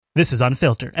This is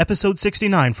Unfiltered, episode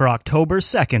 69 for October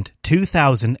 2nd,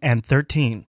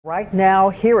 2013. Right now,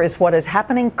 here is what is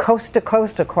happening coast to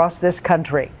coast across this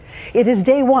country. It is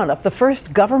day one of the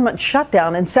first government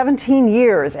shutdown in 17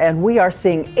 years, and we are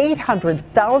seeing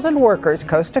 800,000 workers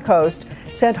coast to coast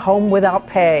sent home without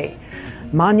pay.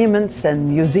 Monuments and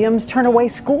museums turn away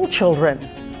school children.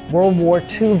 World War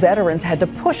II veterans had to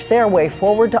push their way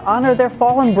forward to honor their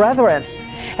fallen brethren.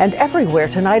 And everywhere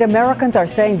tonight, Americans are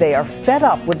saying they are fed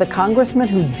up with the congressmen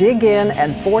who dig in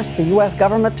and force the U.S.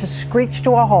 government to screech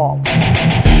to a halt.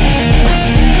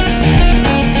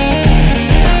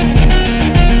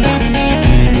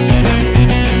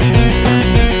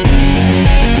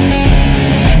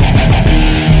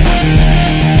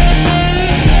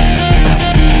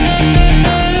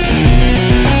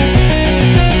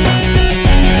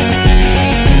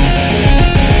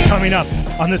 Coming up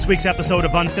on this week's episode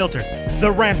of Unfiltered,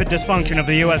 the rampant dysfunction of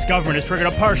the U.S. government has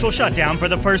triggered a partial shutdown for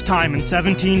the first time in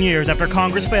 17 years after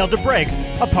Congress failed to break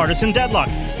a partisan deadlock.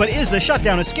 But is the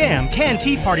shutdown a scam? Can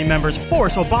Tea Party members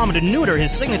force Obama to neuter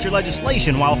his signature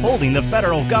legislation while holding the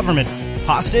federal government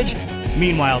hostage?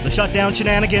 Meanwhile, the shutdown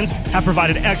shenanigans have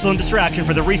provided excellent distraction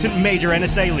for the recent major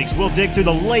NSA leaks. We'll dig through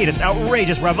the latest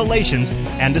outrageous revelations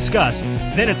and discuss.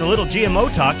 Then it's a little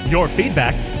GMO talk, your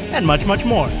feedback, and much, much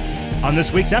more on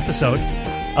this week's episode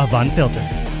of Unfiltered.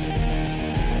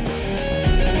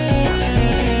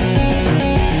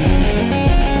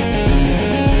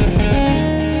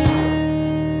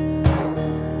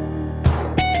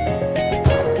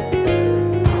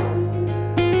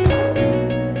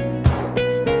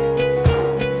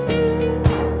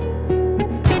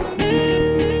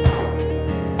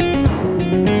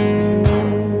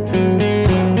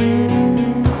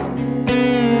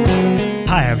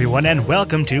 And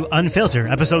welcome to Unfiltered,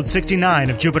 episode 69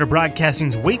 of Jupiter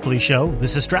Broadcasting's weekly show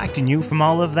that's distracting you from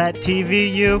all of that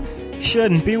TV you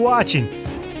shouldn't be watching.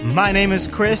 My name is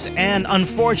Chris, and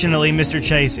unfortunately Mr.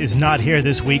 Chase is not here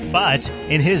this week, but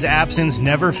in his absence,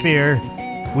 never fear,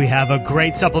 we have a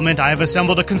great supplement. I have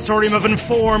assembled a consortium of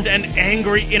informed and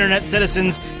angry internet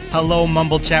citizens. Hello,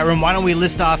 Mumble Chat Room. Why don't we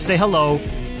list off, say hello,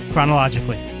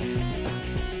 chronologically.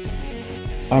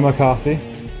 I'm a coffee.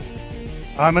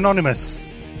 I'm anonymous.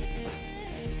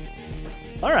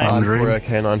 All right. I'm Victoria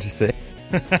K96.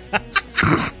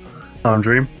 I'm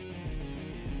Dream.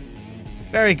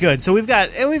 Very good. So we've,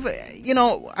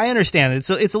 I understand it's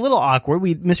a little awkward.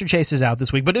 Mr. Chase is out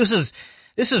this week, but this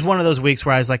is one of those weeks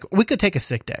where I was like, we could take a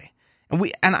sick day, I'm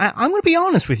going to be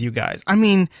honest with you guys. I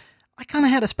mean, I kind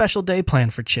of had a special day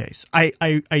planned for Chase.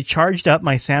 I charged up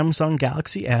my Samsung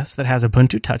Galaxy S that has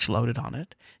Ubuntu Touch loaded on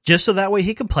it, just so that way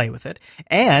he could play with it.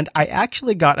 And I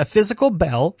actually got a physical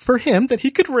bell for him that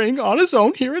he could ring on his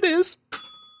own. Here it is.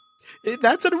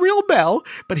 That's a real bell,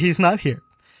 but he's not here.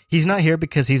 He's not here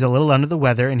because he's a little under the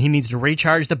weather and he needs to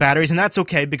recharge the batteries, and that's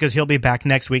okay because he'll be back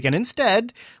next week. And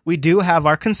instead, we do have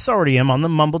our consortium on the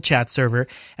Mumble Chat server,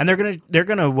 and they're gonna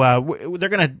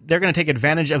take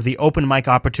advantage of the open mic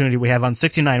opportunity we have on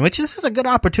 69, which this is a good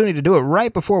opportunity to do it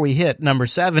right before we hit number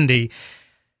 70.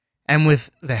 And with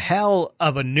the hell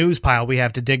of a news pile we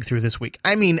have to dig through this week,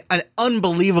 I mean, an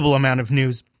unbelievable amount of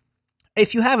news.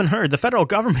 If you haven't heard, the federal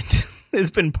government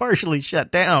has been partially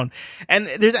shut down. And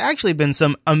there's actually been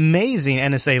some amazing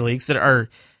NSA leaks that are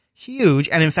huge.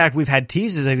 And in fact, we've had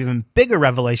teases of even bigger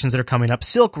revelations that are coming up.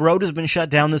 Silk Road has been shut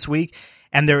down this week.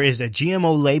 And there is a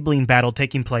GMO labeling battle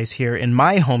taking place here in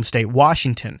my home state,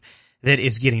 Washington, that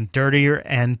is getting dirtier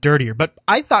and dirtier. But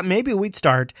I thought maybe we'd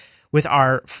start with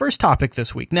our first topic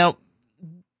this week. Now,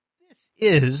 this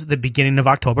is the beginning of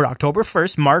October. October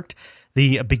 1st marked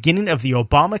the beginning of the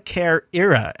Obamacare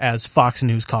era, as Fox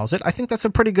News calls it. I think that's a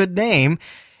pretty good name,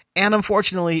 and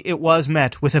unfortunately, it was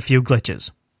met with a few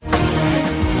glitches.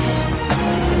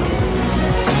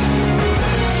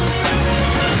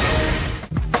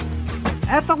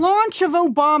 At the launch of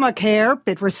Obamacare,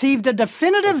 it received a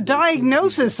definitive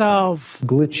diagnosis of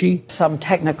Glitchy. Some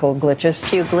technical glitches.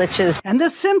 Few glitches. And the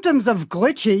symptoms of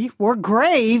glitchy were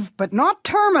grave, but not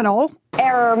terminal.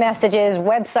 Error messages,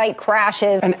 website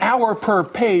crashes. An hour per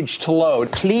page to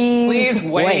load. Please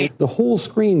wait. The whole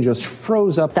screen just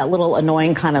froze up. That little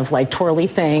annoying kind of like twirly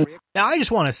thing. Now, I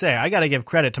just want to say, I got to give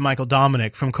credit to Michael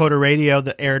Dominic from Coda Radio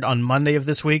that aired on Monday of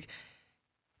this week.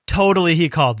 Totally, he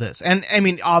called this. And I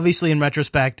mean, obviously, in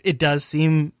retrospect, it does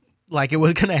seem like it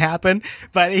was going to happen,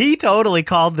 but he totally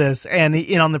called this. And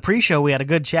on the pre-show, we had a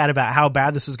good chat about how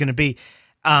bad this was going to be.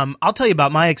 I'll tell you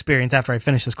about my experience after I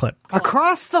finish this clip.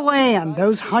 Across the land,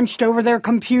 those hunched over their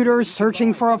computers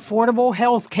searching for affordable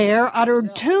health care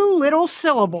uttered two little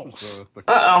syllables.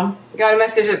 Uh-oh. Got a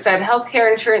message that said healthcare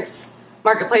insurance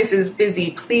Marketplace is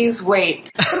busy. Please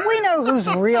wait. But we know who's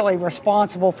really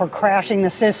responsible for crashing the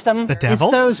system. The devil?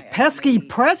 It's those pesky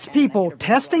press people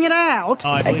testing it out.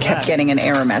 I kept getting an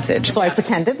error message. So I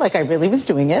pretended like I really was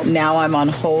doing it. Now I'm on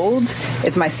hold.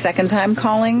 It's my second time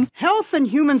calling. Health and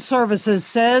Human Services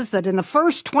says that in the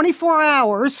first 24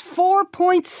 hours,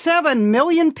 4.7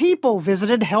 million people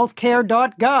visited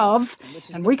healthcare.gov,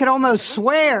 and we could almost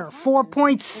swear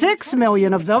 4.6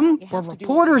 million of them were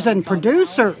reporters and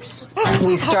producers.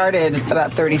 We started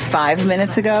about 35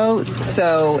 minutes ago,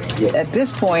 so at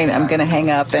this point, I'm going to hang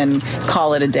up and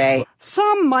call it a day.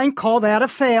 Some might call that a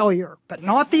failure, but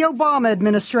not the Obama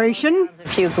administration. A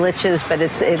few glitches, but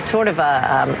it's sort of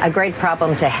a great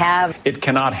problem to have. It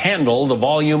cannot handle the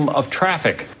volume of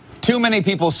traffic. Too many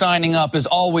people signing up is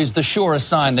always the surest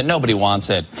sign that nobody wants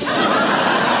it.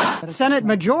 Senate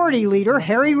Majority Leader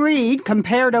Harry Reid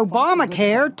compared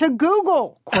Obamacare to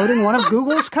Google, quoting one of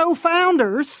Google's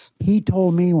co-founders. He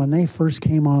told me when they first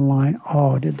came online,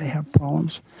 did they have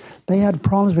problems? They had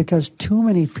problems because too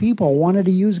many people wanted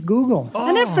to use Google.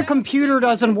 And if the computer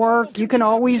doesn't work, you can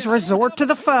always resort to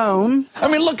the phone. I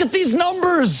mean, look at these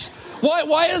numbers.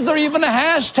 Why is there even a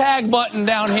hashtag button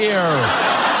down here?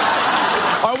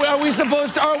 Are we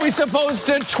supposed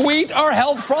to tweet our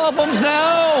health problems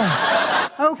now?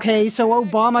 Okay, so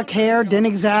Obamacare didn't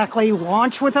exactly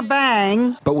launch with a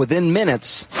bang. But within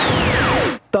minutes,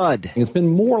 thud. It's been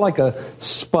more like a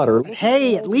sputter.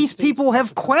 Hey, at least people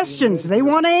have questions they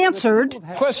want answered.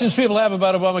 Questions people have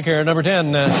about Obamacare. Number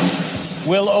 10,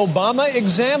 will Obama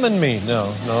examine me?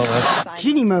 No, that's...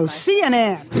 Ginny Mo,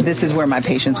 CNN. This is where my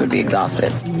patients would be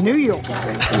exhausted. New York.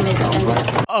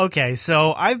 Okay,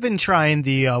 so I've been trying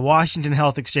the Washington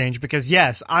Health Exchange because,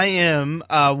 yes, I am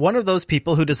one of those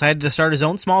people who decided to start his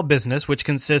own small business, which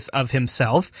consists of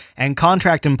himself and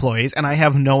contract employees, and I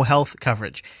have no health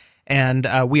coverage. And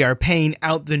we are paying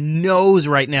out the nose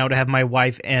right now to have my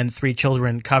wife and 3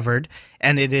 children covered.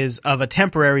 And it is of a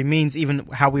temporary means, even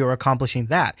how we are accomplishing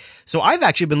that. So I've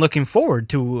actually been looking forward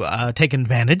to taking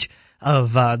advantage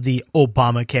of the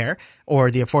Obamacare,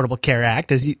 or the Affordable Care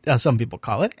Act, as some people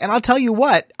call it. And I'll tell you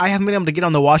what, I haven't been able to get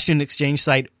on the Washington Exchange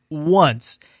site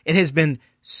once. It has been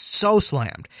so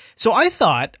slammed. So I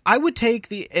thought I would take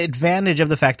the advantage of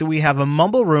the fact that we have a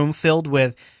mumble room filled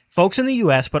with folks in the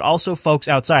U.S., but also folks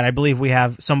outside. I believe we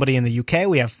have somebody in the U.K.,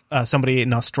 we have somebody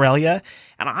in Australia,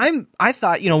 and I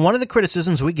thought, one of the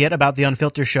criticisms we get about the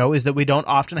Unfiltered Show is that we don't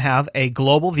often have a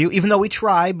global view, even though we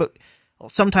try, but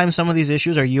sometimes some of these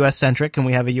issues are U.S.-centric, and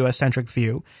we have a U.S.-centric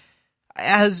view.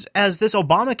 As this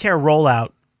Obamacare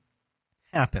rollout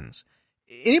happens,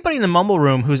 anybody in the mumble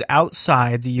room who's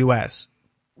outside the U.S.,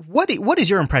 what is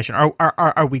your impression?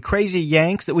 Are we crazy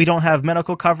Yanks that we don't have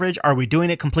medical coverage? Are we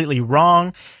doing it completely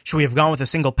wrong? Should we have gone with a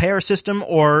single payer system,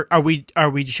 or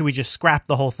should we just scrap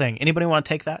the whole thing? Anybody want to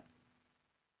take that?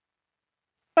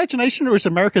 Imagination, or is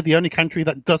America the only country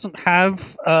that doesn't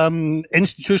have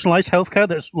institutionalized healthcare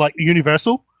that's like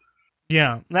universal?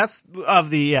 Yeah, that's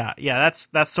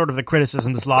sort of the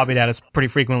criticism that's lobbied at us pretty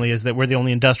frequently, is that we're the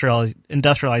only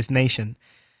industrialized nation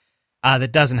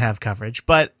that doesn't have coverage.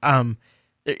 But I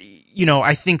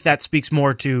think that speaks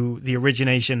more to the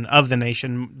origination of the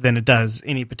nation than it does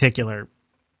any particular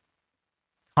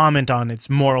comment on its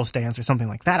moral stance or something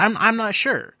like that. I'm not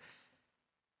sure.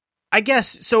 I guess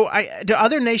so. Do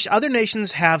other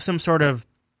nations have some sort of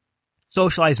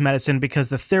socialized medicine? Because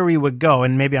the theory would go,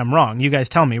 and maybe I'm wrong, you guys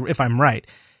tell me if I'm right,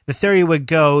 the theory would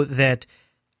go that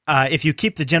if you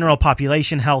keep the general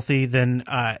population healthy, then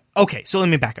okay. So let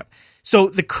me back up. So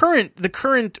the current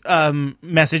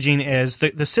messaging is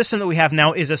the system that we have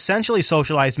now is essentially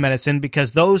socialized medicine,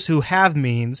 because those who have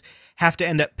means have to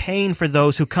end up paying for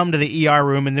those who come to the ER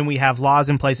room, and then we have laws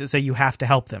in place that say you have to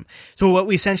help them. So what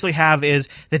we essentially have is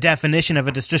the definition of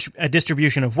a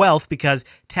distribution of wealth, because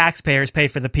taxpayers pay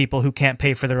for the people who can't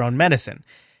pay for their own medicine.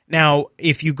 Now,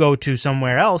 if you go to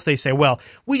somewhere else, they say, well,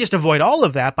 we just avoid all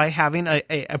of that by having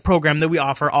a program that we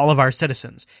offer all of our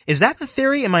citizens. Is that the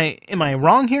theory? Am I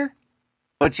wrong here?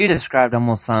 What you described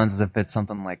almost sounds as if it's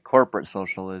something like corporate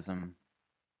socialism.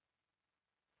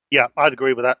 Yeah, I'd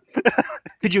agree with that.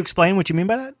 Could you explain what you mean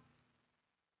by that?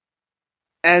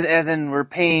 As in, we're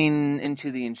paying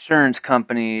into the insurance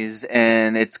companies,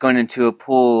 and it's going into a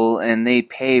pool, and they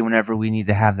pay whenever we need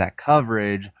to have that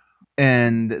coverage,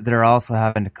 and they're also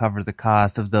having to cover the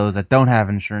cost of those that don't have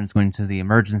insurance going to the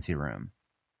emergency room.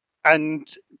 And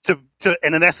to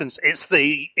in essence, it's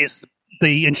the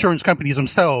insurance companies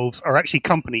themselves are actually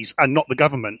companies and not the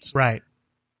government. Right.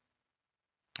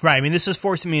 I mean, this is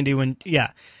forcing me into,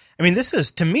 I mean,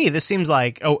 to me, this seems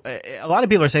like, a lot of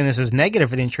people are saying this is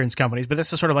negative for the insurance companies, but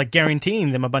this is sort of like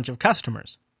guaranteeing them a bunch of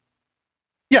customers.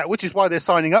 Yeah, which is why they're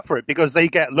signing up for it, because they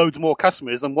get loads more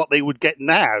customers than what they would get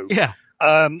now. Yeah.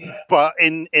 But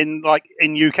in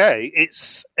UK,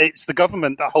 it's the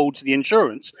government that holds the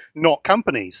insurance, not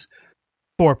companies.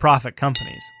 For-profit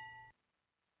companies.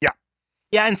 Yeah.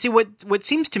 Yeah, and see, what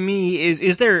seems to me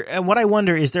is there, and what I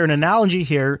wonder, is there an analogy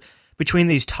here between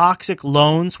these toxic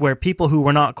loans where people who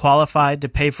were not qualified to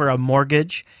pay for a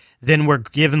mortgage then were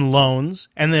given loans,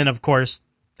 and then, of course,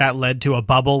 that led to a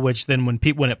bubble, which then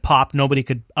when it popped, nobody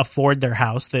could afford their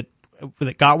house that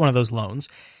got one of those loans.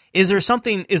 Is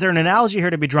there an analogy here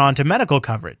to be drawn to medical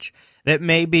coverage? That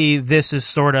maybe this is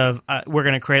sort of, we're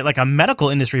going to create like a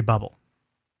medical industry bubble.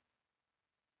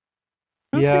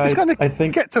 Yeah, I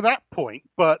think get to that point,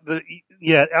 but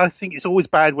I think it's always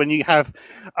bad when you have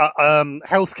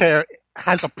healthcare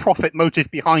has a profit motive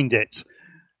behind it.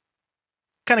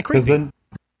 Kind of creepy.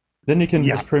 Then you can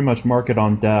just pretty much market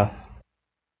on death.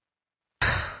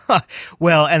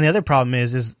 Well, and the other problem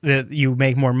is that you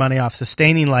make more money off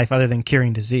sustaining life other than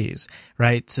curing disease,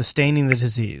 right? Sustaining the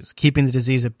disease, keeping the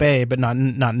disease at bay, but not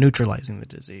neutralizing the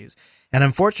disease. And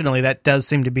unfortunately, that does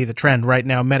seem to be the trend right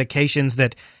now. Medications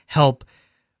that help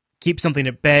keep something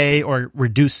at bay or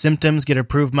reduce symptoms get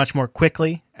approved much more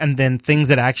quickly. And then things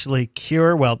that actually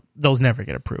cure, well, those never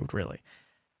get approved, really.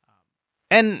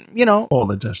 And, Well,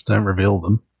 they just don't reveal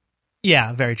them.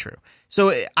 Yeah, very true.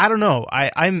 So I don't know.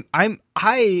 I look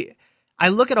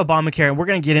at Obamacare, and we're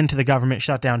going to get into the government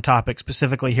shutdown topic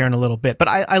specifically here in a little bit. But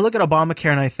I look at Obamacare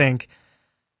and I think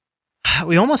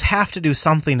we almost have to do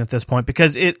something at this point,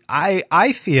 because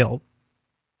I feel,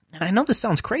 and I know this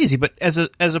sounds crazy, but as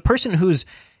a person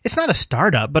it's not a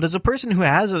startup, but as a person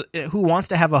who wants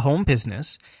to have a home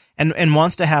business and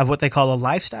wants to have what they call a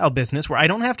lifestyle business where I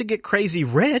don't have to get crazy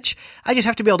rich, I just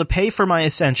have to be able to pay for my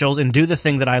essentials and do the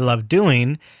thing that I love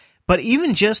doing. But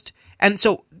even just, and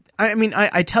so, I mean,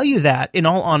 I tell you that in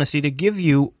all honesty to give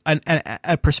you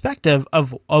a perspective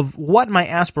of what my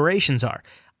aspirations are.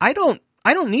 I don't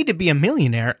need to be a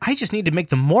millionaire. I just need to make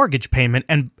the mortgage payment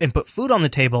and put food on the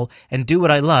table and do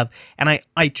what I love. And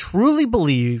I truly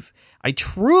believe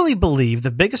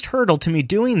the biggest hurdle to me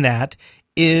doing that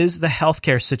is the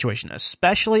healthcare situation,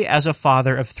 especially as a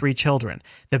father of 3 children.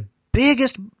 The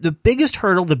biggest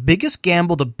hurdle, the biggest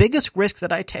gamble, the biggest risk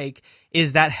that I take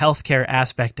is that healthcare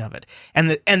aspect of it. And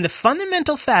the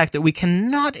fundamental fact that we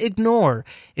cannot ignore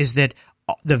is that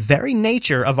the very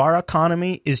nature of our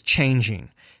economy is changing.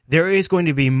 There is going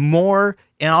to be more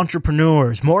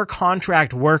entrepreneurs, more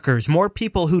contract workers, more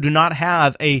people who do not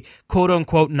have a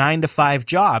quote-unquote 9-to-5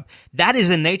 job. That is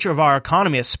the nature of our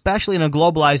economy, especially in a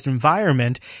globalized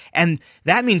environment. And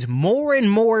that means more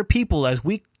and more people, as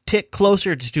we tick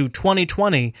closer to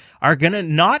 2020, are going to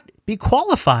not be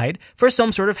qualified for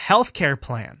some sort of healthcare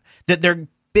plan that their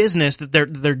business, that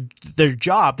their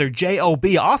job, their job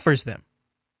offers them.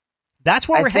 That's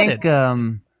where we're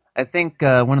headed. I think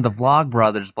one of the Vlog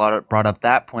brothers brought up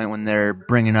that point when they're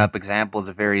bringing up examples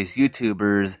of various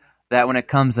YouTubers, that when it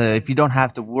comes to, if you don't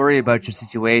have to worry about your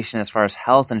situation as far as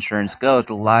health insurance goes, it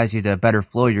allows you to better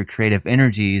flow your creative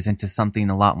energies into something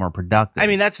a lot more productive. I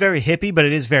mean, that's very hippie, but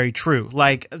it is very true.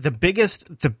 Like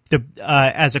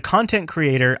as a content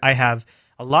creator, I have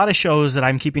a lot of shows that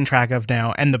I'm keeping track of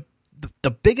now, and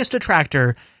the biggest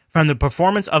detractor from the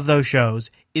performance of those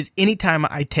shows is anytime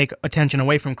I take attention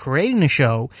away from creating a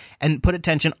show and put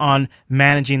attention on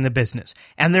managing the business.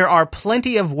 And there are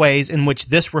plenty of ways in which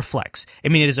this reflects. I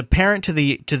mean, it is apparent to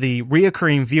the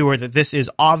reoccurring viewer that this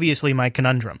is obviously my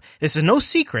conundrum. This is no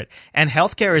secret. And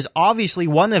healthcare is obviously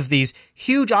one of these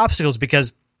huge obstacles,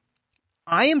 because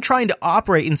I am trying to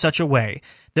operate in such a way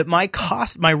that my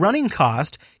running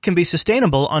cost can be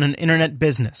sustainable on an internet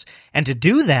business. And to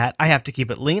do that, I have to keep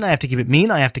it lean, I have to keep it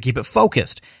mean, I have to keep it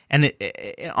focused. And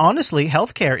honestly,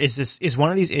 healthcare is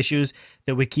one of these issues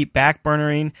that we keep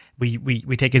backburnering.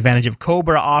 We take advantage of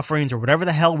Cobra offerings or whatever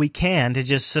the hell we can to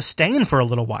just sustain for a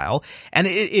little while. And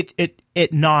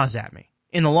it gnaws at me.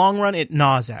 In the long run, it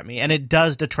gnaws at me, and it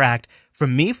does detract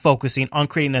from me focusing on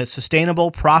creating a sustainable,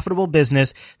 profitable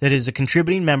business that is a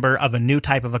contributing member of a new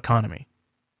type of economy.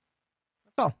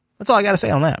 That's all I got to say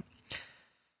on that.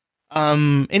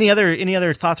 Any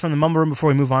other thoughts from the Mumble Room before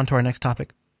we move on to our next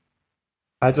topic?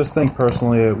 I just think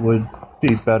personally it would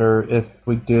be better if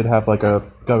we did have like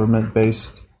a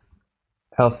government-based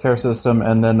healthcare system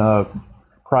and then a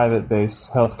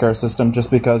private-based healthcare system, just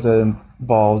because it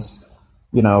involves,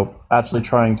 actually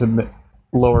trying to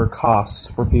lower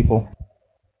costs for people.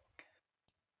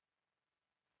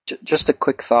 Just a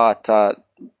quick thought. A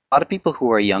lot of people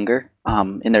who are younger,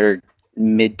 in their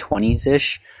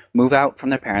mid-20s-ish, move out from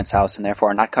their parents' house and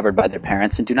therefore are not covered by their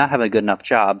parents and do not have a good enough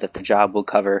job that the job will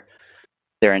cover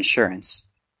their insurance.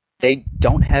 they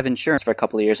don't have insurance for a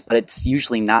couple of years, but it's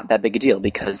usually not that big a deal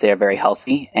because they're very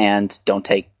healthy and don't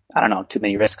take, I don't know, too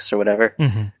many risks or whatever.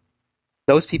 Mm-hmm.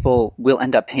 Those people will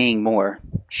end up paying more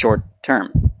short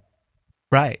term.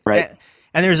 Right.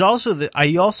 And there's also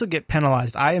I also get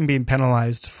penalized. I am being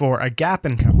penalized for a gap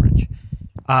in coverage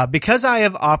because I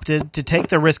have opted to take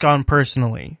the risk on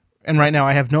personally. And right now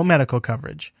I have no medical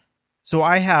coverage. So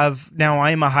I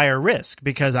am a higher risk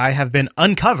because I have been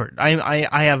uncovered. I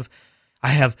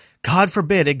have, God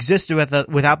forbid, existed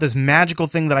without this magical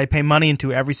thing that I pay money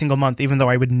into every single month, even though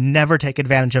I would never take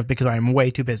advantage of because I am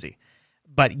way too busy.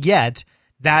 But yet,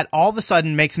 that all of a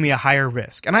sudden makes me a higher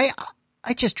risk. And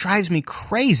it just drives me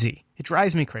crazy. It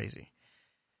drives me crazy.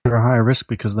 You're a higher risk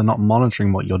because they're not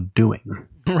monitoring what you're doing.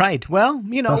 Right. Well,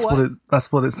 you know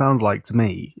that's what it sounds like to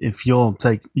me. If you've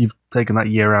taken that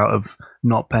year out of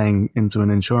not paying into an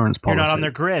insurance policy, you're not on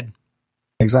their grid.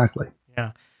 Exactly.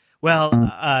 Yeah.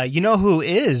 Well, you know who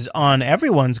is on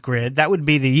everyone's grid? That would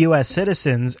be the U.S.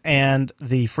 citizens and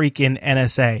the freaking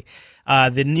NSA.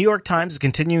 The New York Times is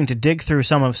continuing to dig through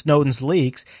some of Snowden's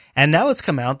leaks, and now it's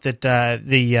come out that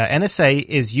the NSA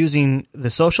is using the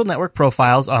social network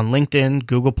profiles on LinkedIn,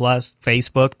 Google+,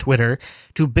 Facebook, Twitter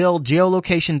to build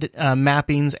geolocation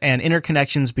mappings and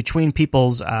interconnections between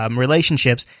people's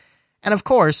relationships. And of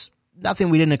course,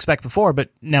 nothing we didn't expect before, but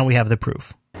now we have the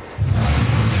proof.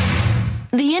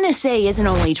 The NSA isn't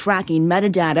only tracking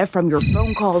metadata from your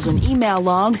phone calls and email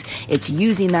logs, it's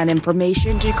using that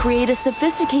information to create a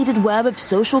sophisticated web of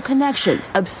social connections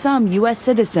of some U.S.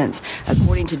 citizens,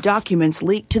 according to documents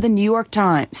leaked to the New York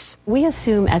Times. We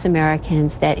assume as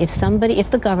Americans that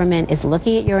if the government is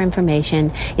looking at your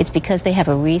information, it's because they have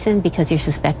a reason, because you're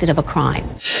suspected of a crime.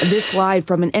 This slide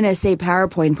from an NSA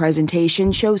PowerPoint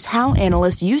presentation shows how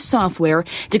analysts use software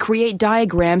to create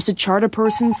diagrams to chart a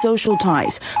person's social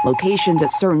ties, locations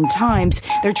at certain times,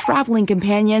 their traveling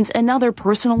companions, and other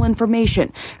personal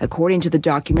information, according to the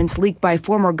documents leaked by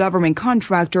former government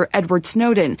contractor Edward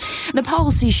Snowden. The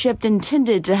policy shift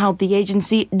intended to help the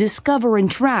agency discover and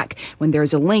track when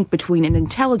there's a link between an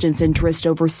intelligence interest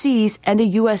overseas and a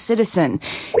U.S. citizen.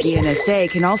 The NSA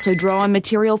can also draw on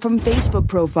material from Facebook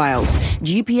profiles,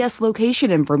 GPS location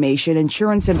information,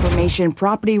 insurance information,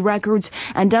 property records,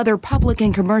 and other public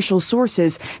and commercial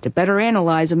sources to better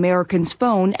analyze Americans'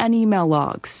 phone and email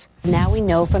logs. Now we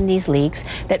know from these leaks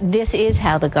that this is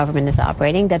how the government is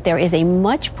operating, that there is a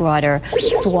much broader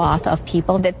swath of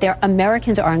people, that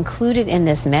Americans are included in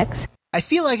this mix. I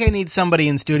feel like I need somebody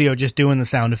in studio just doing the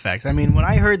sound effects. I mean, when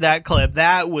I heard that clip,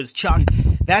 that was Chuck.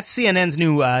 That's CNN's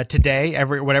new Today,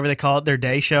 whatever they call it, their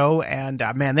day show. And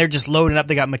man, they're just loading up.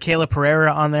 They got Michaela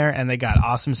Pereira on there, and they got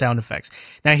awesome sound effects.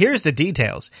 Now, here's the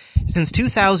details. Since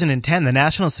 2010, the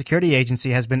National Security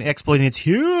Agency has been exploiting its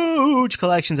huge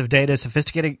collections of data,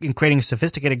 and creating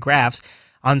sophisticated graphs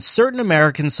on certain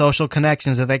American social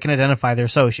connections that they can identify their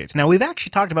associates. Now, we've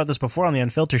actually talked about this before on the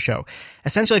Unfiltered show.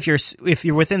 Essentially, if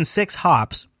you're within 6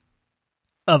 hops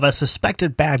of a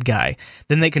suspected bad guy,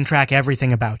 then they can track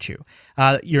everything about you.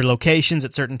 Your locations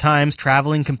at certain times,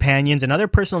 traveling companions, and other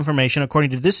personal information, according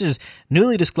to this is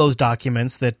newly disclosed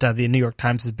documents that the New York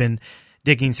Times has been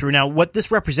digging through. Now, what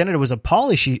this represented was a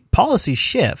policy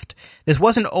shift. This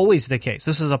wasn't always the case.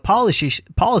 This is a policy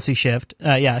shift,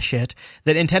 that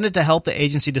intended to help the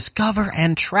agency discover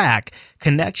and track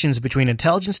connections between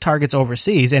intelligence targets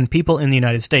overseas and people in the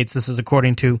United States. This is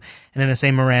according to an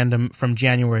NSA memorandum from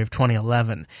January of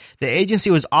 2011. The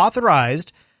agency was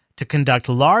authorized to conduct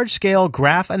large-scale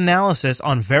graph analysis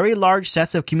on very large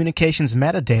sets of communications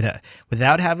metadata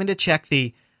without having to check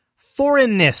the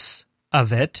foreignness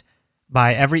of it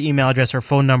by every email address or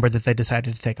phone number that they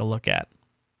decided to take a look at.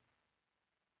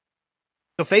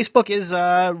 So Facebook is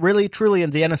really, truly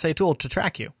the NSA tool to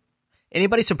track you.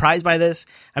 Anybody surprised by this?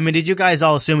 I mean, did you guys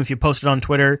all assume if you posted on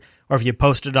Twitter or if you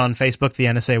posted on Facebook, the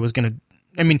NSA was going to...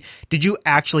 I mean, did you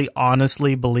actually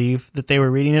honestly believe that they were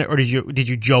reading it, or did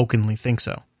you jokingly think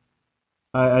so?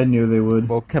 I knew they would.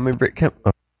 Well,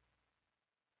 That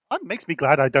makes me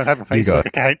glad I don't have a Facebook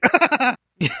account.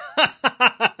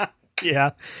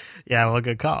 Yeah, well,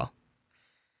 good call.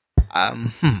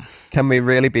 Can we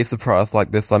really be surprised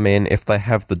like this? I mean, if they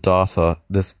have the data,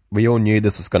 we all knew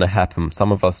this was going to happen.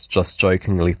 Some of us just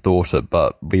jokingly thought it,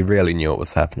 but we really knew it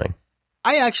was happening.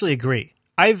 I actually agree.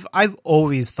 I've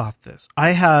always thought this.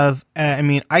 I have.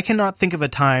 I cannot think of a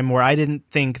time where I didn't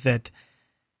think that.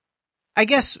 I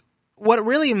guess what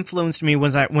really influenced me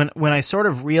was when I sort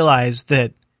of realized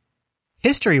that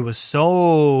history was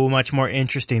so much more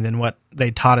interesting than what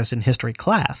they taught us in history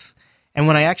class. And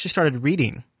when I actually started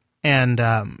reading and,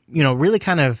 really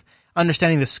kind of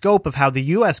understanding the scope of how the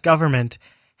U.S. government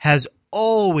has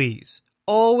always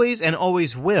always and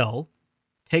always will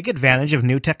take advantage of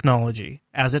new technology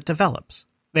as it develops.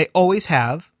 They always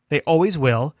have. They always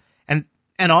will. And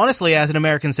honestly, as an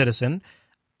American citizen,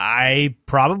 I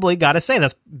probably got to say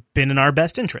that's been in our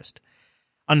best interest.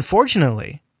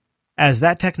 Unfortunately, as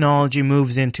that technology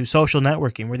moves into social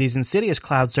networking, where these insidious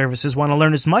cloud services want to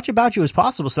learn as much about you as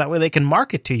possible so that way they can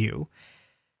market to you,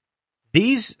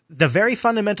 the very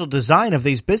fundamental design of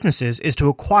these businesses is to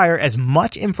acquire as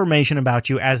much information about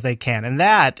you as they can. And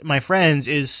that, my friends,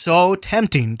 is so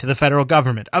tempting to the federal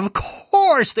government. Of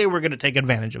course they were going to take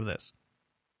advantage of this.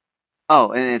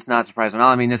 Oh, and it's not surprising at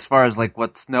all. I mean, as far as like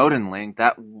what Snowden linked,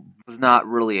 that was not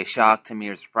really a shock to me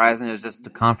or surprising. It was just a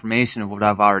confirmation of what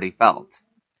I've already felt.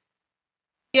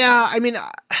 Yeah, I mean,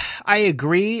 I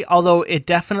agree, although it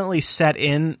definitely set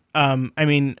in. I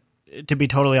mean, to be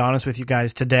totally honest with you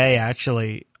guys, today,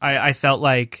 actually, I felt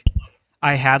like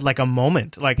I had like a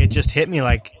moment. Like, it just hit me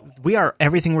like,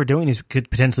 everything we're doing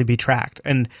could potentially be tracked.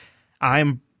 And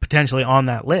I'm potentially on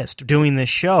that list. Doing this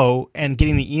show and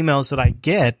getting the emails that I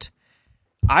get,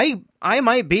 I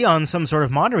might be on some sort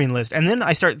of monitoring list. And then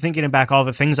I start thinking back all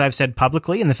the things I've said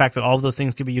publicly and the fact that all of those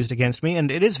things could be used against me. And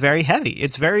it is very heavy.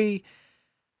 It's very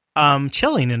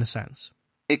chilling in a sense.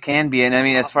 It can be. And I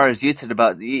mean, as far as you said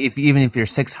about even if you're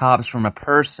 6 hops from a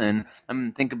person, I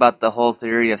mean, think about the whole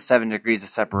theory of 7 degrees of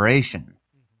separation.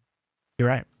 You're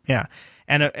right. Yeah.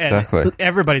 And exactly.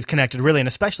 Everybody's connected really, and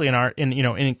especially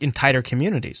in tighter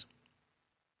communities.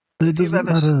 But it doesn't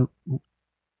matter.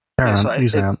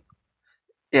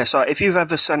 So if you've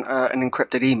ever sent an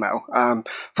encrypted email,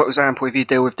 for example, if you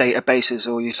deal with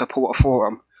databases or you support a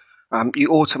forum,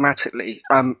 you automatically,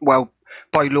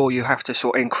 by law, you have to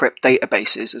sort of encrypt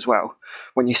databases as well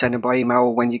when you send them by email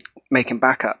or when you're making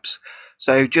backups.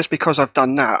 So just because I've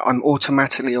done that, I'm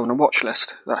automatically on a watch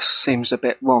list. That seems a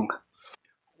bit wrong.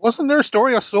 Wasn't there a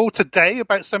story I saw today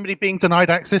about somebody being denied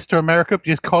access to America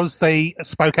because they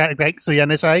spoke out against the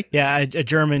NSA? Yeah, a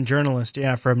German journalist,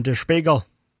 from Der Spiegel.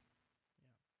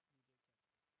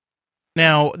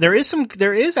 Now, there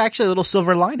is actually a little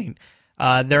silver lining.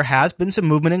 There has been some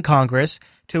movement in Congress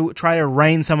to try to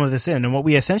rein some of this in. And what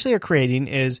we essentially are creating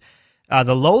is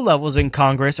the low levels in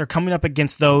Congress are coming up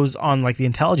against those on like the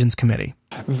Intelligence Committee.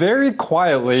 Very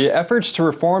quietly, efforts to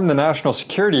reform the National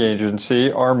Security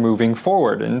Agency are moving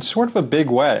forward in sort of a big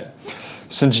way.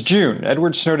 Since June,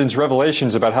 Edward Snowden's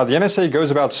revelations about how the NSA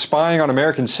goes about spying on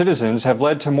American citizens have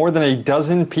led to more than a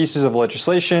dozen pieces of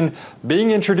legislation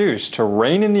being introduced to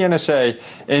rein in the NSA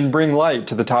and bring light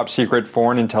to the top-secret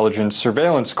Foreign Intelligence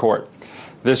Surveillance Court.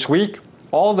 This week,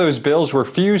 all those bills were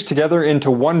fused together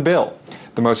into one bill,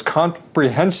 the most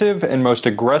comprehensive and most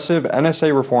aggressive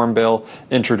NSA reform bill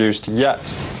introduced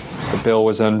yet. The bill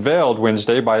was unveiled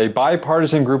Wednesday by a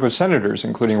bipartisan group of senators,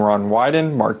 including Ron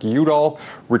Wyden, Mark Udall,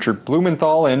 Richard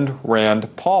Blumenthal, and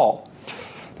Rand Paul.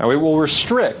 Now, it will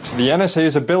restrict the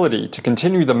NSA's ability to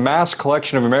continue the mass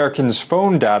collection of Americans'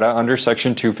 phone data under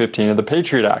Section 215 of the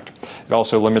Patriot Act. It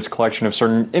also limits collection of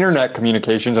certain Internet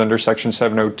communications under Section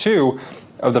 702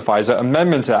 of the FISA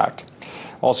Amendments Act.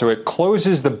 Also, it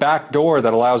closes the back door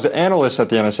that allows analysts at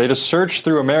the NSA to search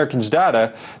through Americans'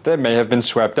 data that may have been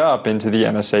swept up into the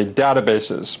NSA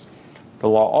databases. The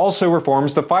law also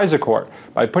reforms the FISA court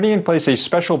by putting in place a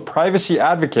special privacy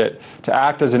advocate to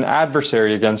act as an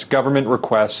adversary against government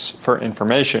requests for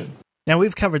information. Now,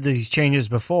 we've covered these changes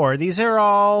before. These are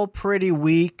all pretty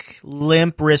weak,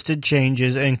 limp-wristed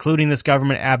changes, including this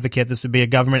government advocate. This would be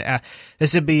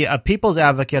a people's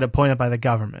advocate appointed by the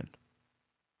government.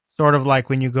 Sort of like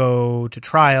when you go to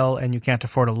trial and you can't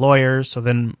afford a lawyer, so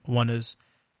then one is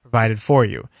provided for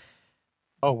you.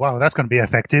 Oh, wow, that's going to be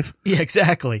effective. Yeah,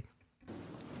 exactly.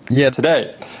 Yeah,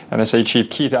 today, NSA Chief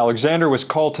Keith Alexander was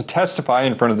called to testify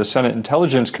in front of the Senate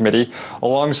Intelligence Committee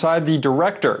alongside the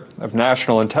Director of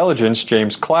National Intelligence,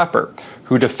 James Clapper,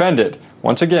 who defended,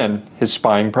 once again, his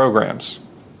spying programs.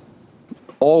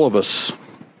 All of us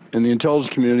in the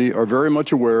intelligence community are very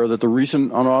much aware that the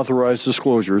recent unauthorized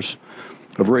disclosures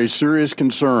have raised serious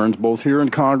concerns both here in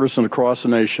Congress and across the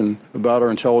nation about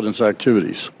our intelligence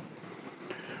activities.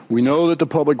 We know that the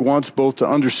public wants both to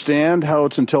understand how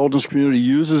its intelligence community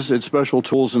uses its special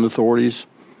tools and authorities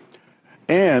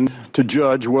and to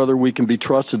judge whether we can be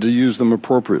trusted to use them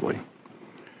appropriately.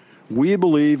 We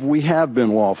believe we have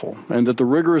been lawful and that the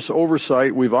rigorous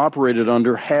oversight we've operated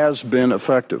under has been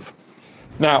effective.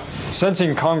 Now,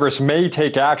 sensing Congress may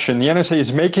take action, the NSA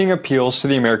is making appeals to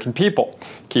the American people.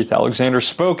 Keith Alexander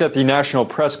spoke at the National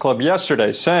Press Club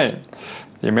yesterday, saying,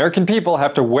 "The American people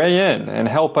have to weigh in and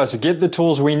help us get the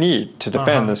tools we need to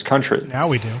defend this country." Now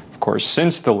we do. Of course,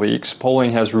 since the leaks,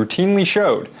 polling has routinely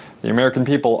showed the American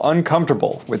people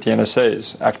uncomfortable with the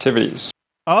NSA's activities.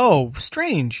 Oh,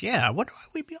 strange. Yeah. What do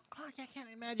we be? I can't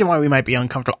imagine why we might be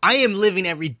uncomfortable. I am living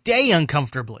every day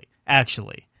uncomfortably,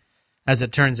 actually, as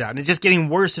it turns out. And it's just getting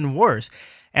worse and worse.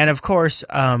 And of course,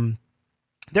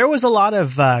 there was a lot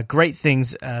of great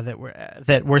things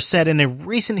that were said in a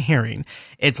recent hearing.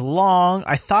 It's long.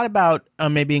 I thought about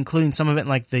maybe including some of it in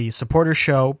like the supporter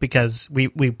show because we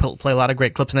play a lot of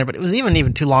great clips in there, but it was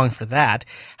even too long for that.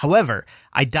 However,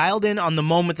 I dialed in on the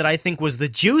moment that I think was the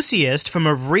juiciest from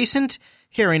a recent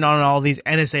hearing on all these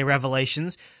NSA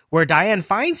revelations, where Dianne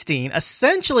Feinstein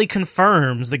essentially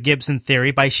confirms the Gibson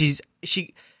theory by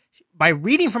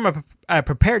reading from a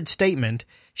prepared statement.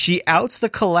 She outs the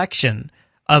collection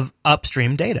of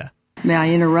upstream data. May I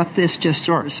interrupt this just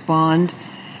to respond?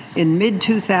 In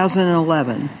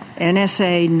mid-2011,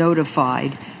 NSA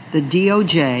notified the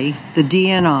DOJ, the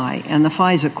DNI, and the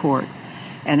FISA court,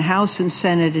 and House and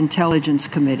Senate Intelligence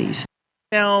Committees.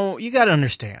 Now, you got to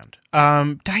understand,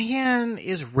 Dianne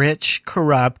is rich,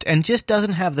 corrupt, and just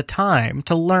doesn't have the time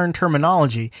to learn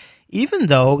terminology. Even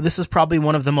though this is probably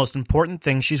one of the most important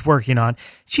things she's working on,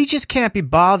 she just can't be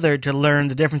bothered to learn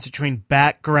the difference between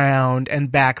background and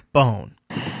backbone.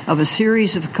 Of a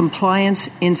series of compliance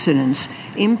incidents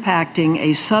impacting a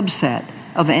subset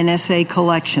of NSA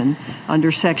collection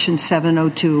under Section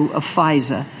 702 of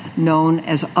FISA, known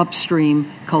as upstream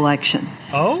collection.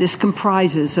 Oh? This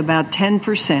comprises about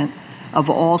 10% of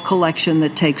all collection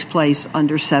that takes place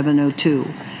under 702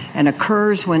 and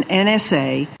occurs when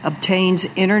NSA obtains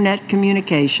internet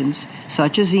communications,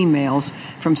 such as emails,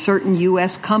 from certain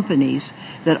U.S. companies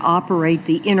that operate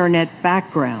the internet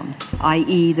background,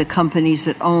 i.e. the companies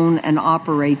that own and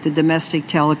operate the domestic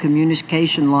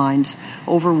telecommunication lines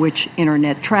over which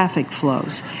internet traffic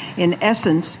flows. In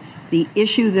essence, the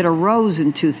issue that arose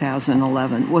in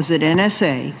 2011 was that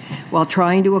NSA, while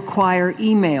trying to acquire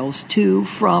emails to,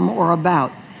 from, or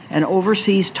about an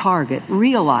overseas target,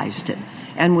 realized it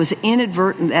and was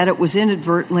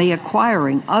inadvertently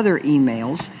acquiring other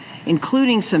emails,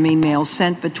 including some emails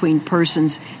sent between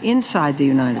persons inside the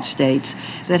United States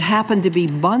that happened to be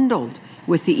bundled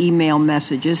with the email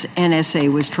messages NSA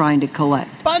was trying to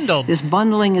collect. Bundled. This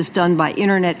bundling is done by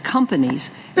internet companies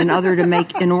in order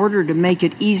to make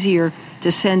it easier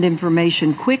to send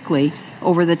information quickly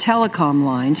over the telecom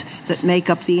lines that make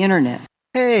up the internet.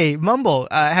 Hey, Mumble,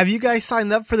 have you guys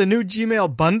signed up for the new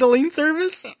Gmail bundling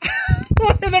service?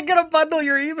 When are they going to bundle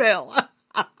your email?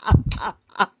 You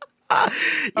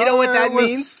know what that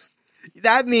means?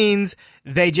 That means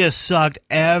they just sucked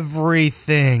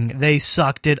everything. They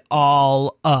sucked it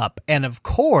all up. And of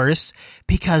course,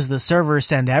 because the servers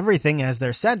send everything as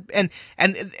they're sent, and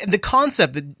the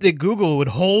concept that Google would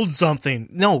hold something.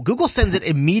 No, Google sends it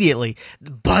immediately.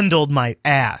 Bundled my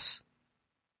ass.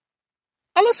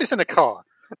 Unless it's in a car.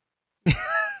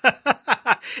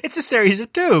 It's a series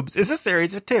of tubes.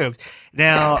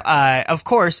 Now, of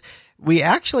course, we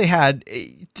actually had,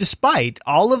 despite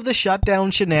all of the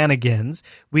shutdown shenanigans,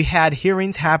 we had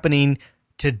hearings happening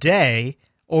today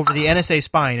over the NSA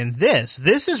spying. And this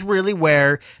is really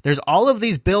where there's all of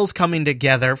these bills coming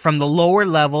together from the lower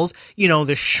levels, the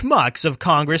schmucks of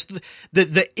Congress,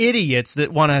 the idiots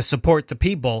that want to support the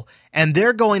people, and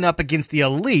they're going up against the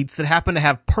elites that happen to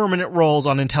have permanent roles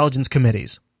on intelligence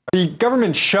committees. The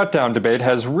government shutdown debate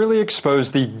has really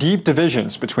exposed the deep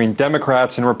divisions between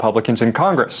Democrats and Republicans in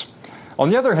Congress. On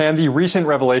the other hand, the recent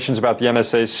revelations about the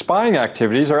NSA's spying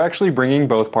activities are actually bringing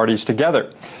both parties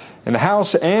together. In the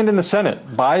House and in the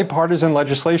Senate, bipartisan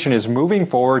legislation is moving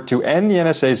forward to end the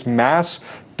NSA's mass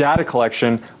data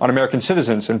collection on American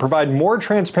citizens and provide more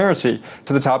transparency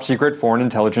to the top secret Foreign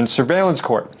Intelligence Surveillance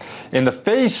Court. In the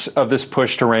face of this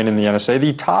push to rein in the NSA,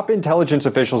 the top intelligence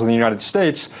officials in the United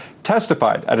States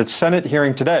testified at its Senate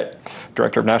hearing today.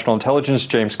 Director of National Intelligence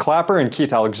James Clapper and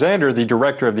Keith Alexander, the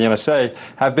director of the NSA,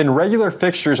 have been regular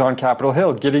fixtures on Capitol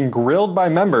Hill, getting grilled by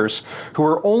members who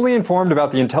were only informed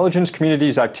about the intelligence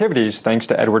community's activities thanks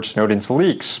to Edward Snowden's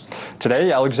leaks.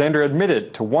 Today, Alexander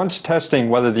admitted to once testing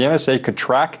whether the NSA could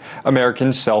track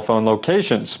Americans' cell phone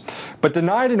locations, but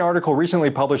denied an article recently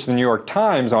published in the New York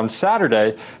Times on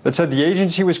Saturday that said the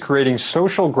agency was creating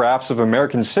social graphs of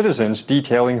American citizens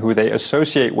detailing who they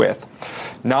associate with.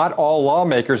 Not all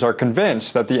lawmakers are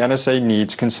convinced that the NSA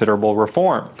needs considerable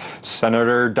reform.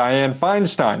 Senator Dianne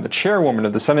Feinstein, the chairwoman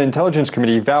of the Senate Intelligence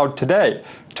Committee, vowed today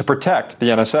to protect the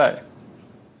NSA.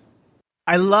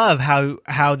 I love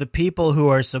how the people who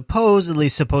are supposedly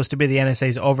supposed to be the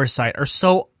NSA's oversight are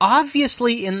so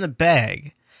obviously in the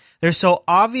bag. They're so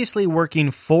obviously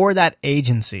working for that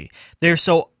agency.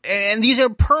 And these are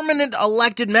permanent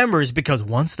elected members because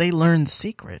once they learn the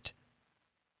secret,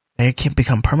 they can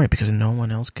become permanent because no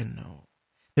one else can know.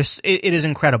 It is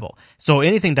incredible. So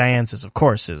anything Diane says, of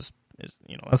course, is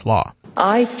that's law.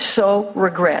 I so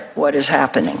regret what is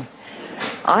happening.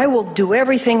 I will do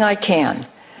everything I can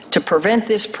to prevent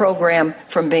this program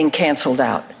from being canceled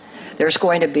out. There's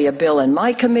going to be a bill in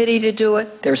my committee to do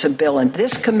it. There's a bill in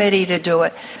this committee to do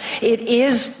it. It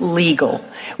is legal.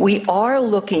 We are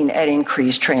looking at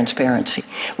increased transparency.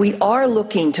 We are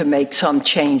looking to make some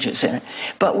changes in it,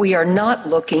 but we are not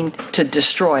looking to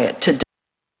destroy it.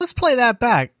 Let's play that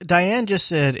back. Diane just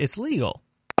said it's legal.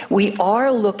 We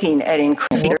are looking at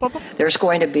increased. There's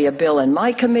going to be a bill in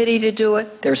my committee to do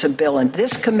it. There's a bill in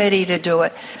this committee to do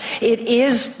it. It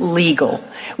is legal.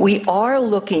 We are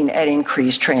looking at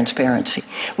increased transparency.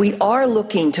 We are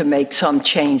looking to make some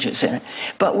changes in it,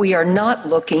 but we are not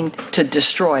looking to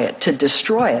destroy it. To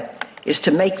destroy it is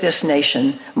to make this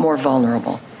nation more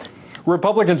vulnerable.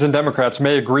 Republicans and Democrats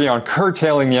may agree on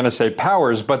curtailing the NSA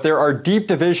powers, but there are deep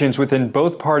divisions within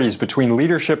both parties between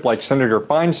leadership like Senator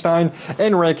Feinstein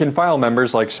and rank-and-file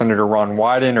members like Senator Ron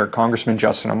Wyden or Congressman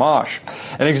Justin Amash.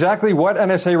 And exactly what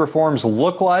NSA reforms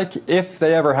look like, if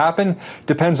they ever happen,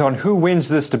 depends on who wins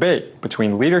this debate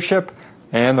between leadership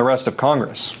and the rest of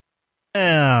Congress.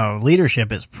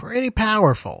 Leadership is pretty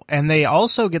powerful, and they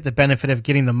also get the benefit of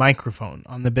getting the microphone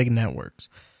on the big networks.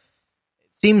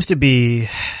 It seems to be...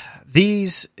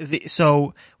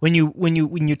 So when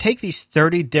you take these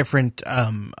 30 different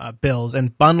bills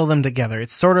and bundle them together,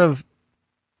 it's sort of,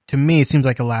 to me, it seems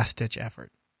like a last-ditch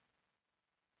effort.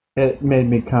 It made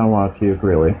me kind of want to puke,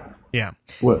 really. Yeah.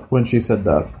 When she said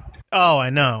that. Oh, I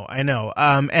know.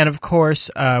 And of course,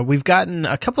 we've gotten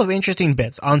a couple of interesting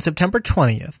bits. On September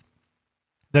 20th,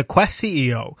 the Quest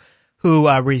CEO, who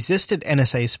resisted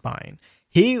NSA spying,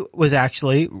 he was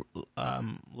actually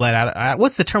let out.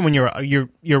 What's the term when you're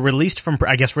released from?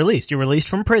 I guess released. You're released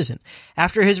from prison.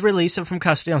 After his release from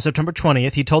custody on September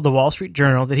 20th, he told the Wall Street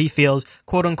Journal that he feels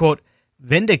 "quote unquote"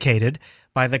 vindicated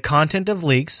by the content of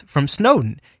leaks from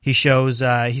Snowden. He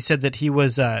said that he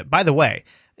was. By the way,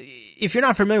 if you're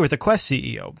not familiar with the Quest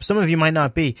CEO, some of you might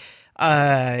not be.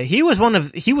 He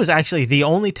was actually the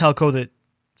only telco that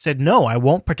said, no, I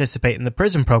won't participate in the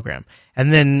PRISM program.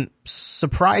 And then,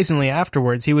 surprisingly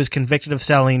afterwards, he was convicted of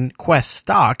selling Quest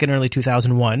stock in early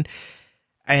 2001,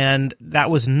 and that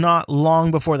was not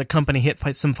long before the company hit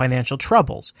some financial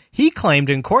troubles. He claimed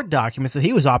in court documents that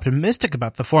he was optimistic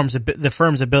about the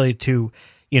firm's ability to,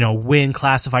 win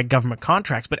classified government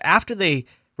contracts, but after they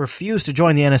refused to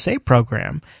join the NSA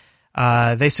program,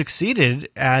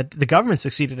 the government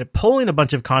succeeded at pulling a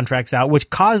bunch of contracts out, which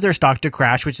caused their stock to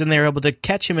crash, which then they were able to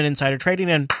catch him in insider trading,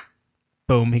 and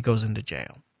boom, he goes into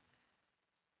jail.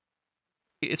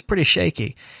 It's pretty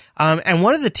shaky. And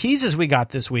one of the teases we got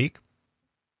this week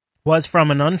was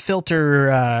from an unfiltered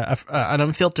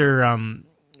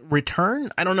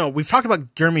return. I don't know. We've talked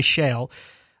about Jeremy Schell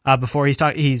before.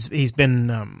 He's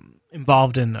been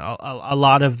involved in a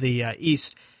lot of the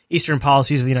Eastern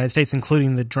policies of the United States,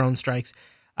 including the drone strikes.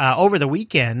 Over the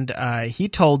weekend, he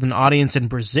told an audience in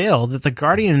Brazil that The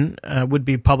Guardian would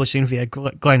be publishing via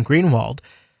Glenn Greenwald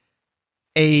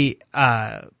a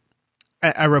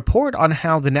report on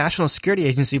how the National Security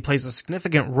Agency plays a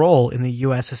significant role in the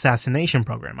U.S. assassination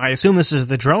program. I assume this is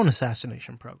the drone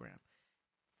assassination program.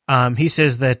 He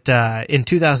says that in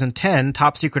 2010,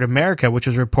 Top Secret America, which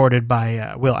was reported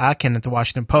by Will Atkin at the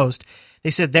Washington Post, they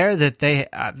said there that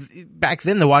back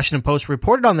then the Washington Post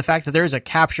reported on the fact that there is a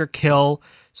capture-kill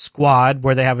squad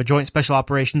where they have a Joint Special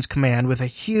Operations Command with a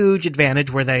huge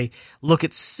advantage where they look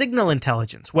at signal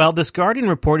intelligence. Well, this Guardian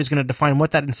report is going to define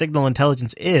what that signal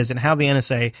intelligence is and how the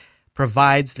NSA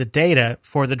provides the data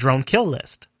for the drone kill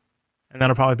list. And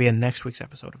that'll probably be in next week's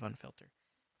episode of Unfiltered.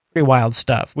 Pretty wild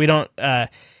stuff. We don't...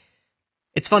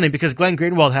 It's funny because Glenn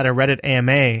Greenwald had a Reddit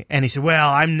AMA, and he said,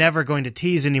 well, I'm never going to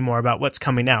tease anymore about what's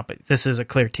coming out, but this is a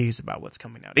clear tease about what's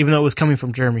coming out. Even though it was coming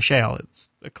from Jeremy Schell, it's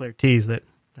a clear tease that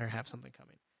they have something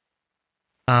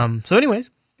coming. So anyways,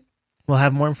 we'll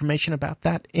have more information about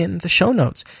that in the show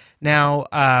notes. Now,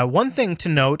 one thing to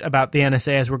note about the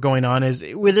NSA as we're going on is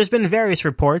there's been various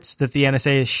reports that the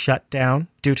NSA is shut down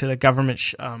due to the government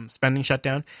spending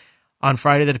shutdown. On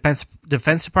Friday, the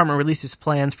Defense Department released its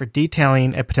plans for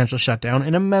detailing a potential shutdown.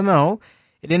 In a memo,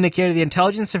 it indicated the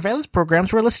intelligence surveillance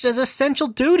programs were listed as essential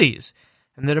duties,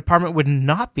 and the department would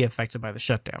not be affected by the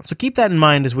shutdown. So keep that in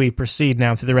mind as we proceed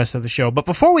now through the rest of the show. But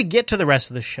before we get to the rest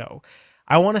of the show,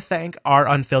 I want to thank our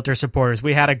Unfiltered supporters.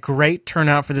 We had a great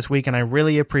turnout for this week, and I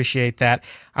really appreciate that.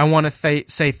 I want to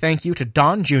say thank you to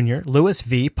Don Jr., Louis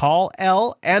V., Paul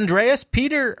L., Andreas,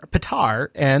 Peter Pitar,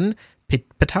 and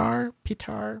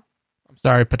Pitar.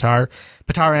 Sorry,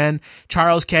 Pitar N,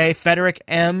 Charles K, Frederick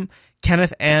M,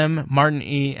 Kenneth M, Martin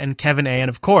E, and Kevin A. And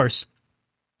of course,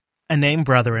 Inane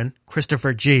Brethren,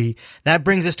 Christopher G. That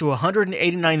brings us to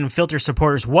 189 Unfiltered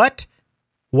supporters. What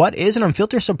is an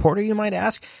Unfiltered supporter, you might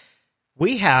ask?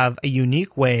 We have a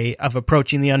unique way of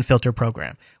approaching the Unfiltered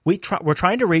program. We're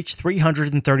trying to reach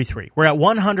 333. We're at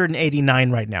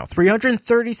 189 right now.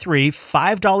 333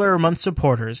 $5 a month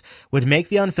supporters would make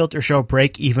the Unfiltered show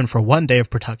break even for one day of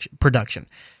production.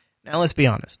 Now, let's be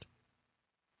honest.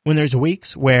 When there's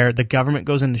weeks where the government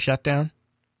goes into shutdown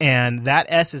and that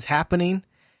S is happening,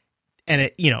 and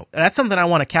that's something I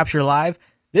want to capture live.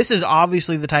 This is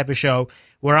obviously the type of show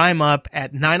where I'm up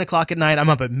at 9 o'clock at night, I'm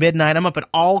up at midnight, I'm up at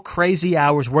all crazy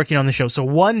hours working on the show. So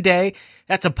one day,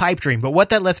 that's a pipe dream. But what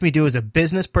that lets me do as a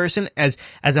business person, as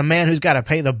a man who's got to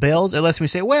pay the bills, it lets me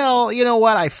say, well, you know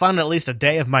what? I fund at least a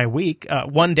day of my week.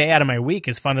 One day out of my week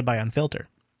is funded by Unfiltered.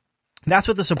 That's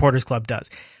what the Supporters Club does.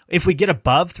 If we get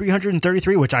above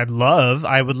 333, which I would love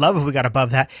if we got above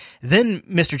that, then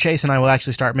Mr. Chase and I will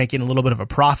actually start making a little bit of a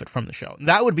profit from the show.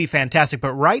 That would be fantastic.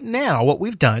 But right now, what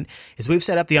we've done is we've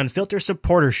set up the Unfiltered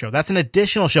Supporters Show. That's an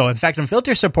additional show. In fact,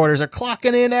 Unfiltered supporters are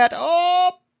clocking in at,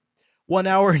 1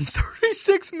 hour and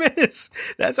 36 minutes.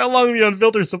 That's how long the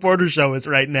Unfiltered Supporters Show is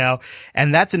right now.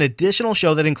 And that's an additional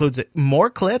show that includes more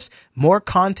clips, more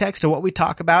context to what we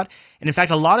talk about. And in fact,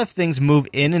 a lot of things move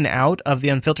in and out of the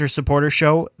Unfiltered Supporters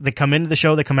Show. They come into the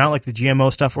show, they come out, like the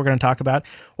GMO stuff we're going to talk about.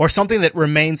 Or something that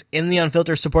remains in the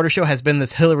Unfiltered Supporters Show has been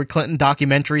this Hillary Clinton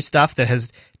documentary stuff that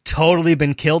has totally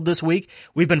been killed this week.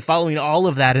 We've been following all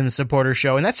of that in the Supporter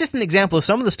Show, and that's just an example of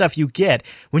some of the stuff you get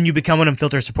when you become an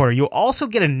Unfiltered supporter. You'll also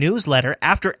get a newsletter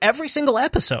after every single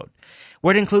episode,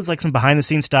 where it includes like some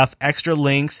behind-the-scenes stuff, extra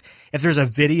links. If there's a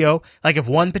video, like if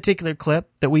one particular clip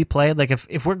that we played, like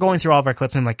if we're going through all of our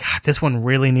clips and I'm like, God, this one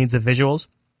really needs the visuals,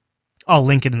 I'll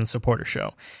link it in the Supporter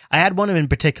Show. I had one in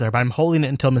particular, but I'm holding it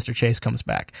until Mr. Chase comes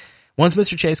back. Once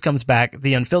Mr. Chase comes back,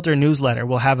 the Unfiltered newsletter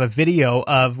will have a video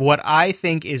of what I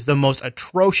think is the most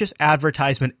atrocious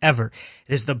advertisement ever.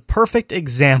 It is the perfect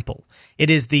example. It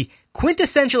is the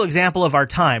quintessential example of our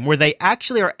time where they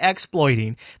actually are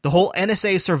exploiting the whole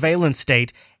NSA surveillance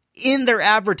state in their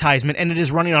advertisement, and it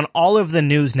is running on all of the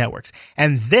news networks.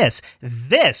 And this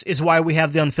is why we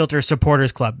have the Unfiltered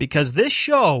Supporters Club, because this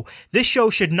show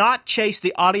should not chase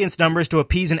the audience numbers to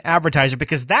appease an advertiser,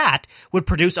 because that would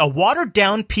produce a watered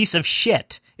down piece of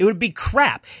shit. It would be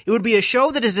crap. It would be a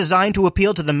show that is designed to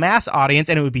appeal to the mass audience,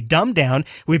 and it would be dumbed down.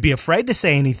 We'd be afraid to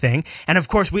say anything. And of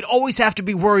course, we'd always have to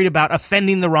be worried about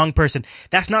offending the wrong person.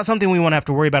 That's not something we want to have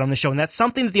to worry about on the show. And that's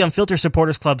something that the Unfiltered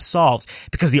Supporters Club solves,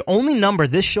 because the only number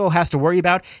this show has to worry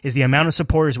about is the amount of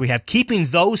supporters we have, keeping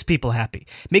those people happy,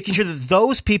 making sure that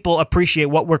those people appreciate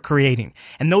what we're creating.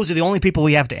 And those are the only people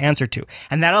we have to answer to.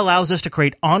 And that allows us to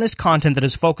create honest content that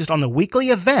is focused on the weekly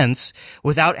events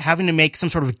without having to make some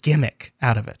sort of gimmick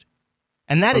out of it.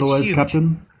 And that is huge.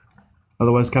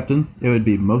 Otherwise, Captain, it would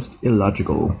be most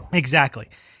illogical. Exactly.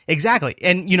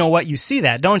 And you know what? You see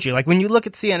that, don't you? Like when you look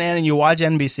at CNN and you watch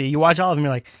NBC, you watch all of them,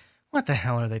 you're like, what the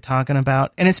hell are they talking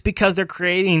about? And it's because they're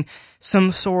creating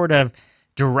some sort of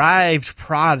derived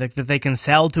product that they can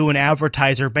sell to an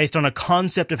advertiser based on a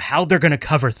concept of how they're going to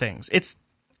cover things. It's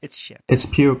shit. It's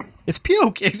puke. It's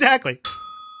puke, exactly.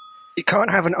 You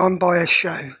can't have an unbiased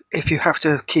show if you have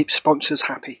to keep sponsors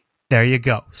happy. There you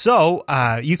go. So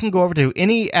you can go over to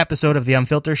any episode of the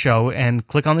Unfiltered Show and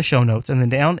click on the show notes, and then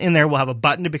down in there we'll have a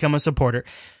button to become a supporter.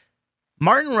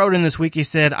 Martin wrote in this week, he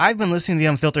said, I've been listening to the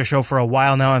Unfiltered Show for a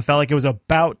while now and felt like it was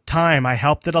about time I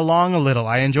helped it along a little.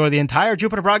 I enjoy the entire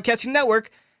Jupiter Broadcasting Network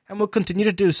and will continue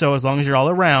to do so as long as you're all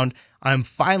around. I'm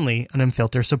finally an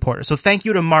Unfiltered supporter. So thank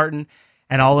you to Martin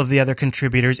and all of the other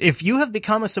contributors. If you have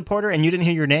become a supporter and you didn't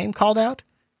hear your name called out,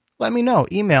 let me know.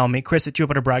 Email me,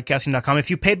 chris@jupiterbroadcasting.com. If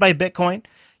you paid by Bitcoin,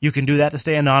 you can do that to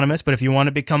stay anonymous. But if you want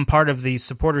to become part of the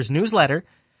supporters newsletter,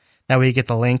 that way you get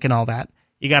the link and all that,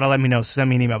 you got to let me know. Send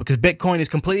me an email, because Bitcoin is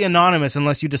completely anonymous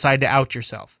unless you decide to out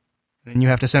yourself. Then you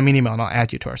have to send me an email and I'll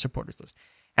add you to our supporters list.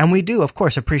 And we do, of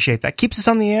course, appreciate that. Keeps us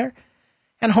on the air.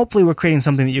 And hopefully we're creating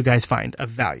something that you guys find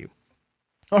of value.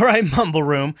 All right, Mumble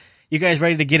Room. You guys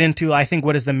ready to get into, I think,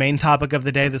 what is the main topic of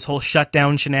the day, this whole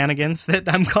shutdown shenanigans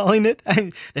that I'm calling it,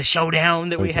 the showdown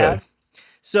that we have?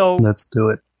 So let's do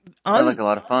it. Sounds like a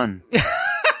lot of fun.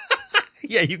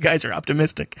 Yeah, you guys are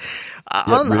optimistic.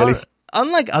 Really?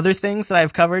 Unlike other things that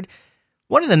I've covered,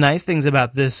 one of the nice things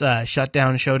about this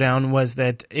shutdown showdown was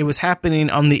that it was happening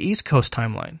on the East Coast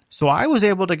timeline. So I was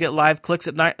able to get live clips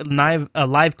at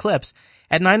live clips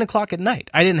at 9 o'clock at night.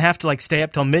 I didn't have to stay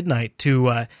up till midnight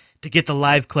to get the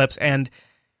live clips. And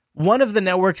one of the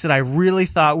networks that I really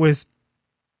thought was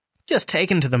just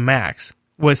taken to the max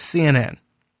was CNN.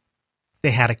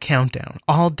 They had a countdown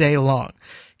all day long.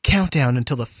 countdown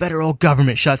until the federal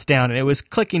government shuts down, and it was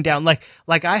clicking down like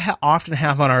I often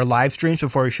have on our live streams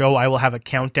before a show. I will have a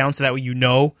countdown so that way you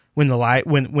know when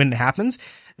when it happens.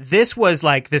 This was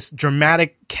like this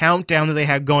dramatic countdown that they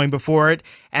had going before it,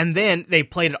 and then they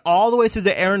played it all the way through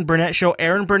the Erin Burnett show.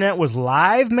 Erin Burnett was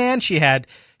live, man. She had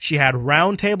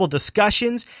roundtable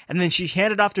discussions, and then she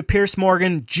handed off to Piers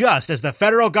Morgan just as the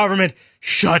federal government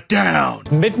shut down.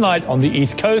 Midnight on the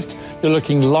East Coast, you're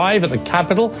looking live at the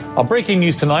Capitol. Our breaking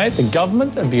news tonight, the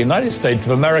government of the United States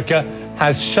of America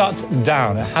has shut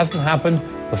down. It hasn't happened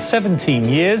for 17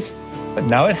 years, but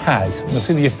now it has. We'll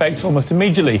see the effects almost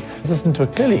immediately. Let's listen to a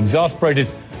clearly exasperated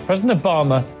President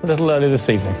Obama a little earlier this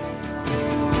evening.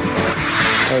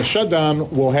 A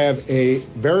shutdown will have a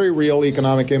very real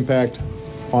economic impact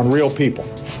on real people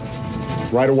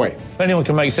right away. If anyone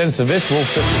can make sense of this, Wolf,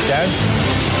 put it down.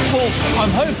 Wolf,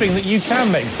 I'm hoping that you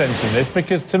can make sense of this,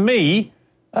 because to me,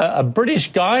 a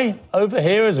British guy over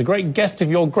here is a great guest of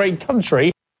your great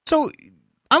country. So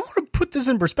I want to put this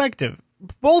in perspective.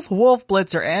 Both Wolf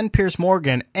Blitzer and Piers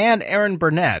Morgan and Erin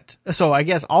Burnett, so I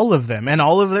guess all of them and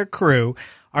all of their crew,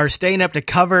 are staying up to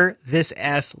cover this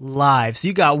S live. So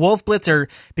you got Wolf Blitzer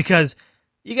because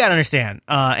you got to understand,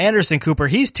 Anderson Cooper,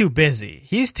 he's too busy.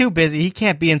 He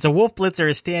can't be in. So Wolf Blitzer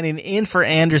is standing in for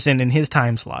Anderson in his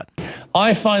time slot.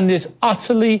 I find this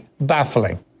utterly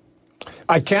baffling.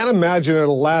 I can't imagine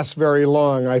it'll last very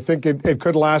long. I think it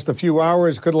could last a few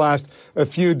hours, could last a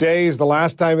few days. The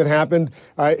last time it happened,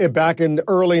 back in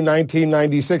early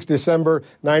 1996, December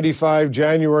 95,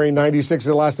 January 96,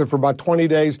 it lasted for about 20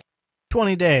 days.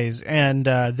 20 days, and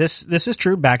this is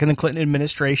true. Back in the Clinton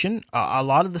administration, a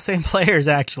lot of the same players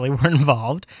actually were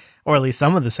involved, or at least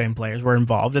some of the same players were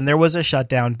involved, and there was a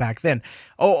shutdown back then.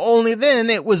 Only then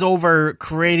it was over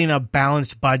creating a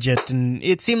balanced budget, and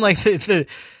it seemed like the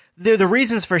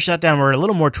reasons for shutdown were a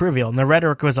little more trivial, and the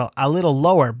rhetoric was a little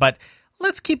lower. But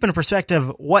let's keep in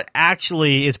perspective what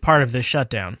actually is part of this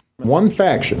shutdown. One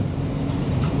faction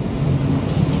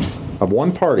of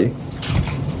one party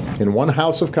in one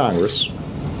house of Congress,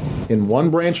 in one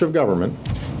branch of government,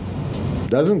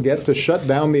 doesn't get to shut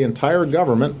down the entire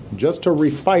government just to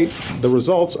refight the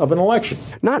results of an election.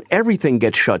 Not everything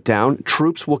gets shut down.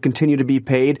 Troops will continue to be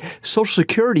paid. Social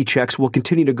Security checks will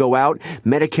continue to go out.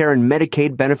 Medicare and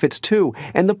Medicaid benefits too.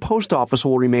 And the post office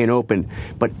will remain open.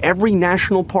 But every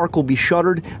national park will be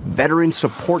shuttered. Veteran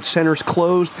support centers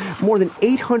closed. More than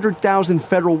 800,000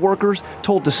 federal workers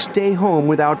told to stay home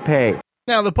without pay.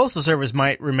 Now, the Postal Service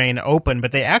might remain open,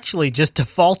 but they actually just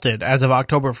defaulted as of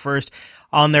October 1st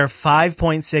on their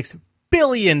 $5.6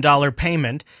 billion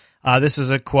payment. This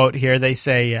is a quote here. They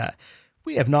say,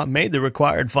 we have not made the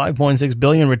required $5.6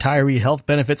 billion retiree health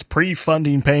benefits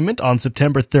pre-funding payment on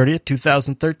September 30th,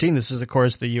 2013. This is, of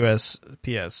course, the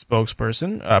USPS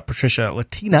spokesperson, Patricia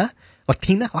Latina.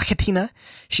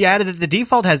 She added that the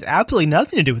default has absolutely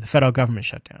nothing to do with the federal government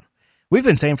shutdown. We've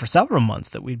been saying for several months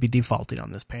that we'd be defaulting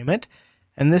on this payment,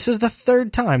 and this is the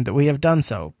third time that we have done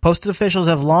so. Postal officials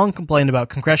have long complained about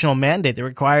congressional mandate that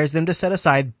requires them to set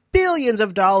aside billions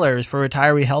of dollars for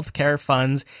retiree health care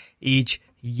funds each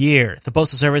year. The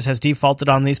Postal Service has defaulted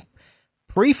on these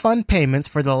pre-fund payments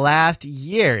for the last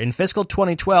year. In fiscal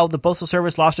 2012, the Postal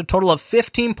Service lost a total of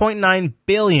 $15.9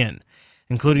 billion,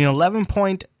 including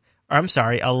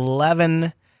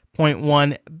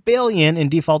 $11.1 billion in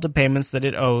defaulted payments that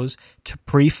it owes to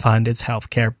pre-fund its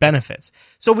healthcare benefits.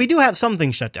 So we do have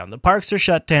something shut down. The parks are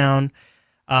shut down.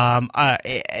 An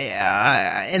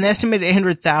estimated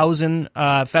 800,000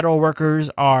 federal workers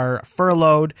are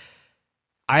furloughed.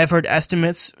 I have heard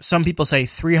estimates. Some people say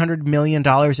 $300 million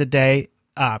a day.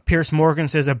 Piers Morgan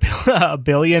says $1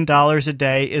 billion a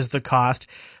day is the cost.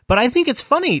 But I think it's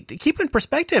funny to keep in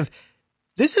perspective.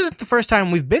 This isn't the first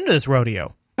time we've been to this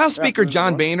rodeo. House Speaker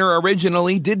John Boehner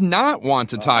originally did not want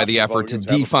to tie the effort to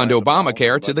defund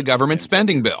Obamacare to the government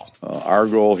spending bill. Our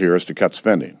goal here is to cut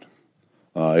spending.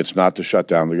 It's not to shut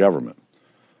down the government.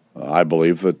 I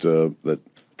believe that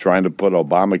trying to put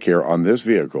Obamacare on this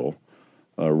vehicle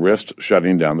risks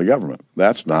shutting down the government.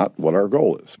 That's not what our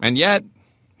goal is. And yet,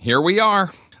 here we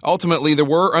are. Ultimately, there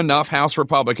were enough House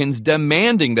Republicans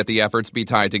demanding that the efforts be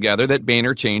tied together that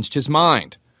Boehner changed his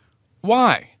mind.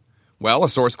 Why? Well, a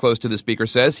source close to the speaker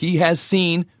says he has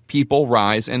seen people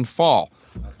rise and fall.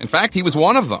 In fact, he was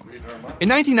one of them. In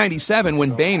 1997,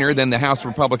 when Boehner, then the House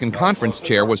Republican Conference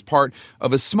chair, was part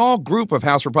of a small group of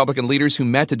House Republican leaders who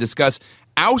met to discuss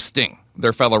ousting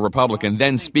their fellow Republican,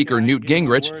 then Speaker Newt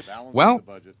Gingrich, well,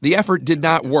 the effort did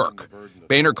not work.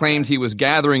 Boehner claimed he was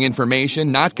gathering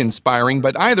information, not conspiring,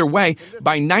 but either way,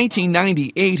 by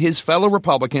 1998, his fellow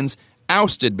Republicans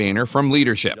ousted Boehner from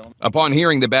leadership. Upon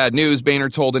hearing the bad news, Boehner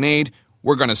told an aide,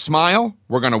 We're going to smile,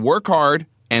 we're going to work hard,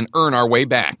 and earn our way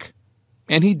back.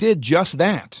 And he did just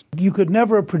that. You could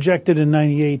never have projected in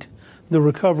 98 the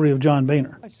recovery of John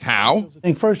Boehner. How? I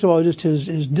think, first of all, just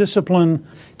his discipline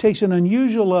takes an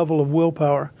unusual level of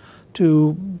willpower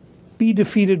to be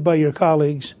defeated by your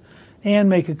colleagues and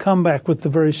make a comeback with the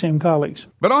very same colleagues.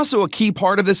 But also a key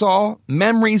part of this all,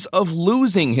 memories of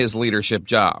losing his leadership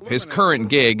job. His current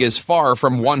gig is far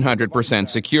from 100%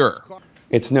 secure.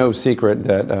 It's no secret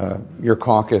that your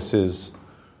caucus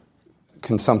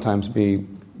can sometimes be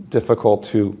difficult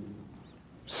to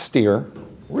steer.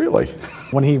 Really?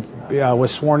 When he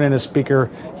was sworn in as Speaker,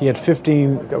 he had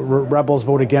 15 rebels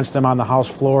vote against him on the House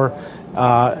floor.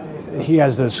 He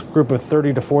has this group of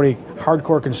 30 to 40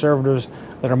 hardcore conservatives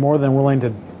that are more than willing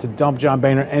to dump John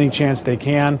Boehner any chance they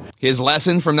can. His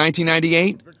lesson from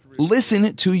 1998?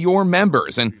 Listen to your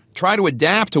members and try to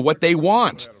adapt to what they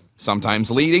want.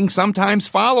 Sometimes leading, sometimes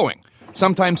following.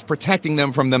 Sometimes protecting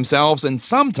them from themselves, and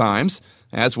sometimes,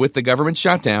 as with the government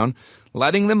shutdown,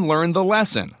 letting them learn the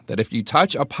lesson that if you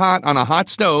touch a pot on a hot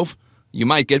stove, you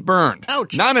might get burned.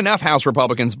 Ouch. Not enough House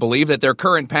Republicans believe that their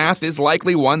current path is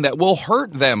likely one that will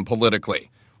hurt them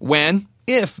politically. When,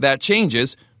 if that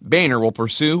changes, Boehner will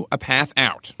pursue a path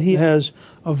out. He has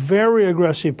a very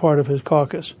aggressive part of his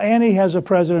caucus, and he has a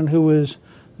president who is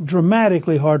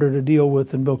dramatically harder to deal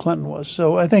with than Bill Clinton was.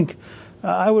 So I think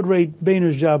I would rate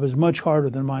Boehner's job as much harder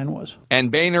than mine was.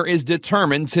 And Boehner is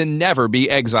determined to never be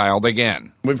exiled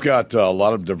again. We've got a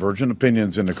lot of divergent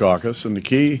opinions in the caucus, and the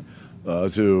key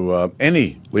to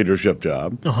any leadership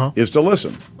job is to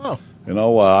listen. Oh. You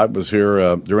know, I was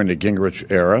here during the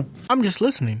Gingrich era. I'm just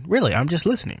listening. Really, I'm just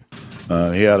listening.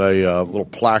 He had a little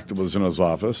plaque that was in his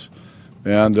office,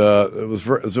 and it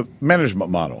was a management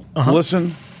model.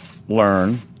 Listen,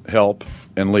 learn, help,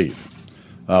 and lead.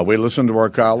 We listened to our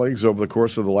colleagues over the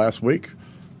course of the last week.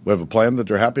 We have a plan that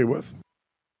they're happy with.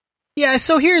 Yeah,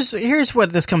 so here's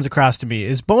what this comes across to me,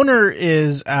 is Boehner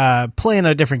is playing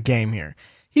a different game here.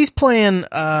 He's playing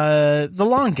the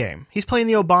long game. He's playing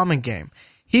the Obama game.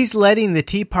 He's letting the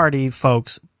Tea Party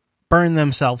folks burn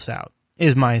themselves out,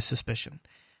 is my suspicion.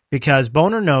 Because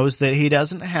Boehner knows that he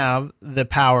doesn't have the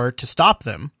power to stop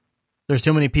them. There's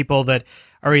too many people that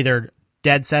are either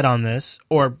dead set on this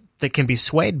or that can be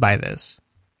swayed by this.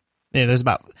 You know, there's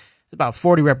about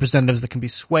 40 representatives that can be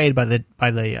swayed by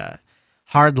the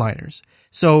hardliners.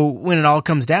 So when it all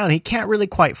comes down, he can't really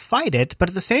quite fight it, but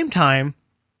at the same time,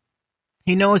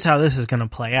 he knows how this is going to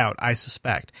play out, I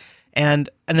suspect. And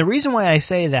the reason why I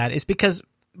say that is because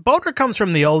Boehner comes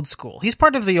from the old school. He's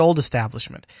part of the old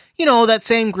establishment. You know, that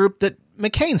same group that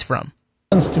McCain's from.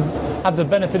 To have the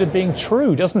benefit of being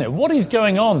true, doesn't it? What is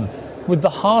going on with the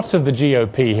heart of the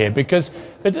GOP here? Because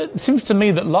it seems to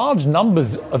me that large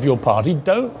numbers of your party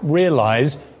don't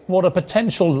realise what a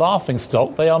potential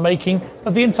laughingstock they are making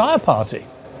of the entire party.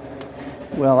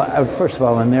 Well, first of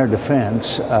all, in their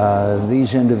defense,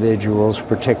 these individuals,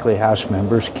 particularly House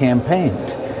members,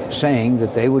 campaigned, saying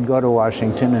that they would go to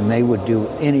Washington and they would do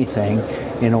anything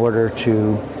in order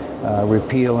to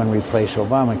repeal and replace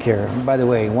Obamacare. And by the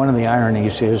way, one of the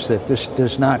ironies is that this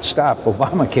does not stop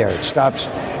Obamacare. It stops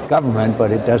government,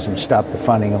 but it doesn't stop the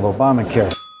funding of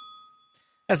Obamacare.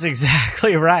 That's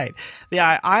exactly right. The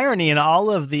irony in all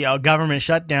of the government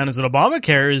shutdown is that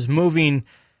Obamacare is moving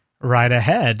right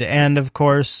ahead. And, of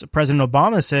course, President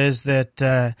Obama says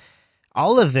that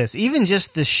all of this, even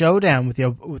just the showdown with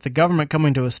the government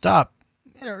coming to a stop,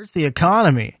 it hurts the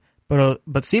economy. But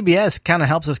CBS kind of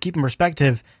helps us keep in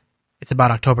perspective. It's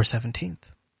about October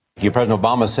 17th. President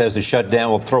Obama says the shutdown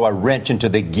will throw a wrench into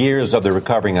the gears of the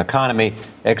recovering economy.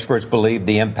 Experts believe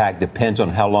the impact depends on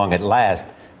how long it lasts.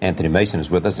 Anthony Mason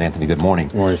is with us. Anthony, good morning.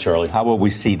 Good morning, Charlie. How will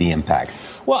we see the impact?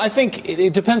 Well, I think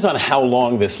it depends on how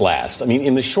long this lasts. I mean,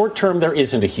 in the short term, there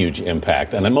isn't a huge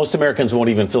impact. And most Americans won't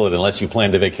even feel it unless you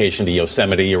planned a vacation to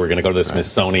Yosemite or we're going to go to the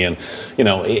Smithsonian. You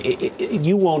know,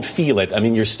 you won't feel it. I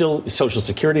mean, you're still, Social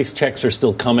Security checks are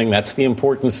still coming. That's the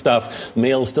important stuff.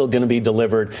 Mail's still going to be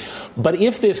delivered. But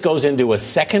if this goes into a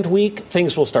second week,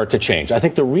 things will start to change. I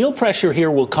think the real pressure here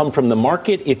will come from the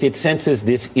market if it senses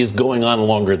this is going on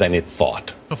longer than it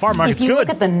thought. The farm market's good. If you good. look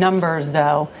at the numbers,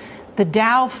 though, the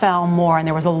Dow fell more and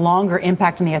there was a longer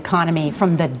impact in the economy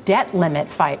from the debt limit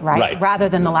fight, right? Rather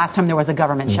than the last time there was a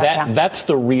government shutdown. That's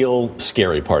the real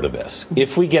scary part of this.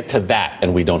 If we get to that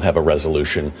and we don't have a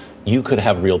resolution, you could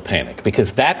have real panic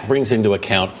because that brings into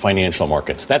account financial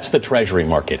markets. That's the Treasury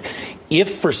market.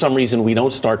 If for some reason we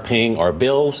don't start paying our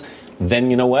bills,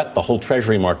 then you know what? The whole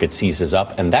Treasury market seizes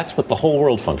up, and that's what the whole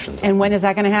world functions on. And when is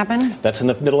that going to happen? That's in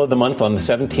the middle of the month on the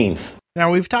 17th. Now,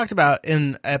 we've talked about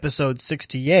in episode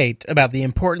 68 about the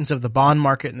importance of the bond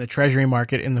market and the Treasury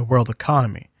market in the world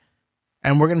economy.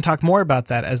 And we're going to talk more about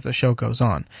that as the show goes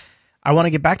on. I want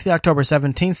to get back to the October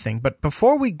 17th thing, but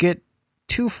before we get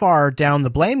too far down the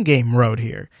blame game road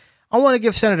here, I want to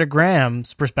give Senator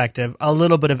Graham's perspective a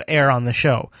little bit of air on the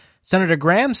show. Senator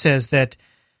Graham says that,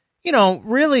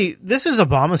 really, this is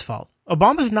Obama's fault.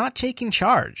 Obama's not taking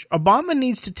charge. Obama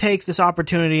needs to take this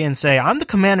opportunity and say, I'm the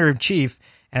commander-in-chief,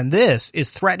 and this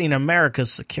is threatening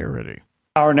America's security.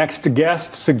 Our next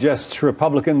guest suggests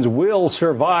Republicans will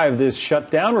survive this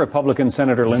shutdown. Republican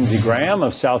Senator Lindsey Graham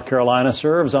of South Carolina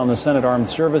serves on the Senate Armed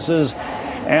Services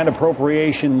and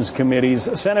Appropriations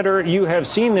Committees. Senator, you have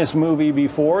seen this movie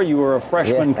before. You were a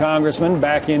freshman congressman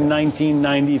back in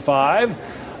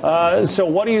 1995. So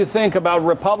what do you think about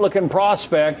Republican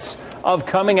prospects of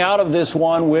coming out of this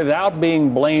one without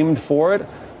being blamed for it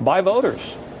by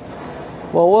voters?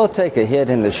 Well, we'll take a hit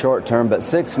in the short term, but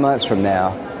 6 months from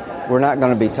now, we're not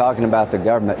going to be talking about the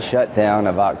government shutdown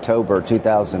of October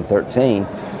 2013.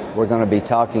 We're going to be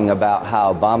talking about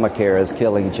how Obamacare is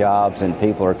killing jobs and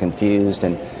people are confused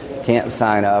and can't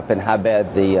sign up, and how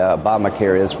bad the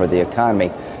Obamacare is for the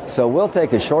economy. So we'll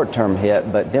take a short-term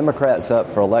hit, but Democrats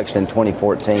up for election in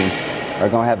 2014 are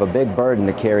going to have a big burden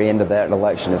to carry into that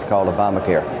election. It's called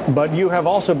Obamacare. But you have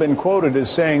also been quoted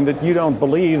as saying that you don't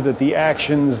believe that the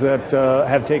actions that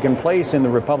have taken place in the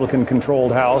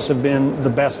Republican-controlled House have been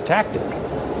the best tactic.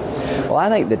 Well, I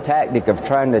think the tactic of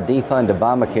trying to defund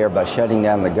Obamacare by shutting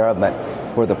down the government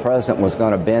where the president was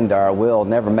going to bend our will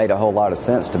never made a whole lot of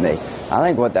sense to me. I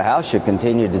think what the House should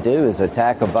continue to do is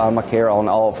attack Obamacare on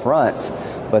all fronts,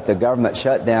 but the government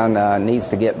shutdown needs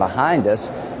to get behind us.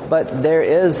 But there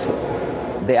is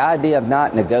the idea of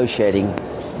not negotiating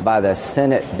by the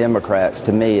Senate Democrats,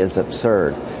 to me, is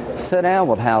absurd. Sit down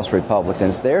with House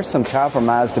Republicans. There's some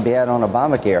compromise to be had on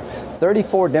Obamacare.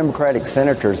 34 Democratic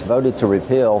senators voted to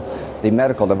repeal the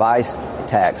medical device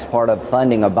tax, part of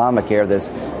funding Obamacare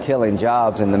that's killing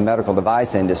jobs in the medical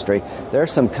device industry.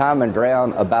 There's some common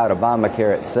ground about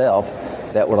Obamacare itself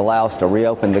that would allow us to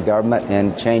reopen the government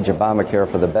and change Obamacare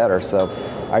for the better. So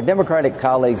our Democratic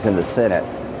colleagues in the Senate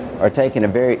are taking a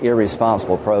very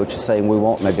irresponsible approach, saying we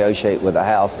won't negotiate with the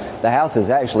House. The House has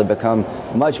actually become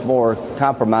much more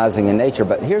compromising in nature.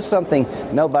 But here's something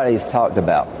nobody's talked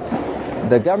about.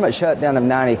 The government shutdown of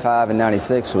 95 and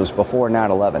 96 was before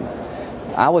 9/11.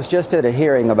 I was just at a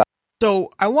hearing about...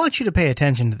 So I want you to pay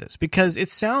attention to this, because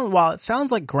while it sounds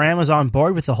like Graham is on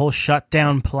board with the whole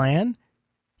shutdown plan,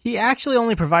 he actually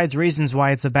only provides reasons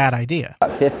why it's a bad idea.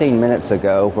 About 15 minutes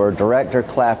ago, where Director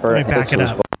Clapper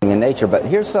was in nature. But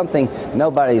here's something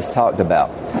nobody's talked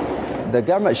about. The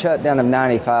government shutdown of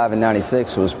 95 and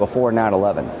 96 was before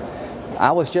 9/11.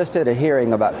 I was just at a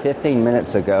hearing about 15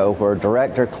 minutes ago where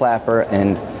Director Clapper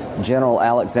and General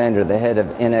Alexander, the head of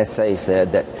NSA,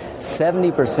 said that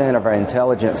 70% of our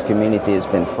intelligence community has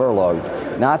been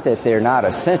furloughed. Not that they're not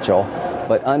essential,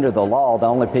 but under the law, the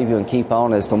only people who can keep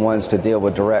on is the ones to deal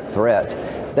with direct threats.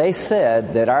 They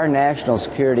said that our national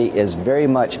security is very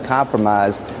much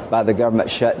compromised by the government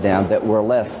shutdown, that we're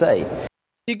less safe.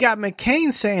 You got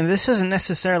McCain saying this isn't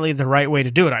necessarily the right way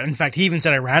to do it. In fact, he even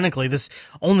said, ironically, this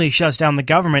only shuts down the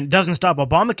government, doesn't stop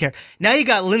Obamacare. Now you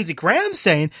got Lindsey Graham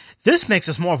saying this makes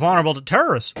us more vulnerable to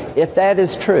terrorists. If that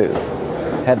is true,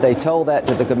 have they told that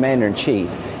to the commander-in-chief?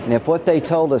 And if what they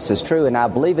told us is true, and I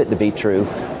believe it to be true,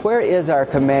 where is our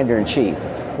commander-in-chief?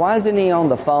 Why isn't he on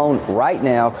the phone right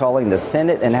now calling the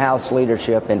Senate and House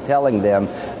leadership and telling them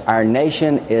our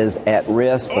nation is at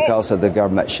risk because of the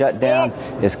government shutdown,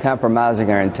 is compromising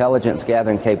our intelligence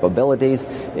gathering capabilities,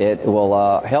 it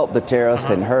will help the terrorists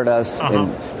and hurt us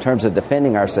in terms of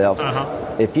defending ourselves.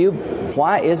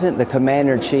 Why isn't the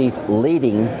commander-in-chief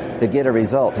leading to get a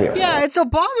result here? Yeah, it's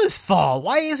Obama's fault.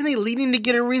 Why isn't he leading to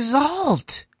get a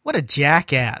result? What a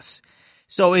jackass.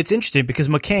 So it's interesting because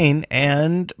McCain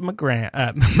and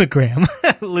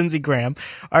Lindsey Graham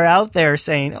are out there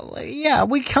saying, yeah,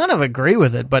 we kind of agree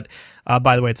with it, but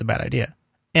by the way, it's a bad idea.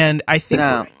 And I think,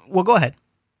 well, go ahead.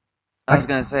 I was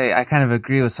going to say, I kind of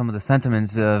agree with some of the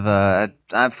sentiments of,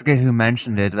 I forget who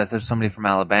mentioned it, but there's somebody from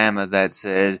Alabama that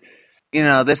said,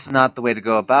 this is not the way to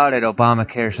go about it.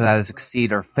 Obamacare should either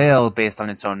succeed or fail based on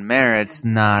its own merits,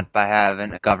 not by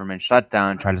having a government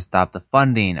shutdown try to stop the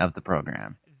funding of the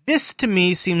program. This, to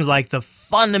me, seems like the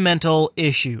fundamental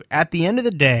issue. At the end of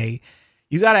the day,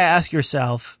 you got to ask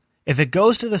yourself, if it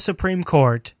goes to the Supreme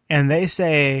Court and they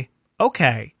say,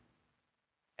 okay,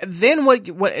 then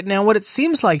what it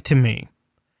seems like to me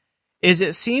is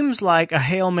it seems like a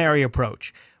Hail Mary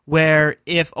approach, where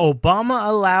if Obama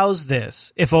allows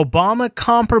this, if Obama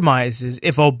compromises,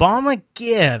 if Obama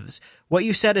gives what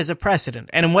you said is a precedent,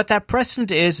 and what that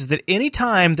precedent is that any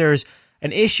time there's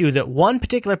an issue that one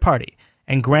particular party,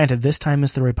 And granted, this time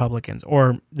it's the Republicans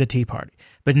or the Tea Party.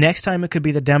 But next time it could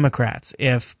be the Democrats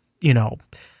if,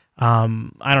 I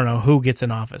don't know who gets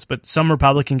in office, but some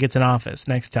Republican gets in office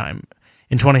next time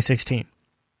in 2016.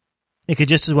 It could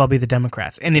just as well be the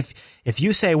Democrats. And if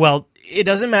you say, well, it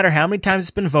doesn't matter how many times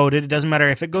it's been voted, it doesn't matter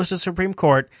if it goes to the Supreme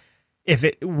Court, if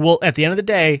it will, at the end of the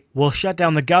day, we'll shut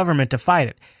down the government to fight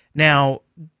it. Now,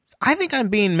 I think I'm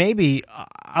being maybe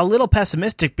a little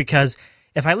pessimistic because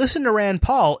if I listen to Rand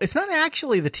Paul, it's not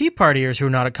actually the Tea Partiers who are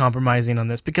not compromising on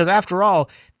this because, after all,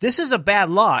 this is a bad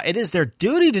law. It is their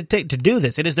duty to do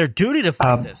this. It is their duty to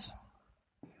fight this.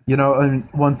 And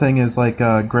one thing is,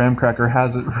 Graham Cracker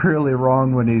has it really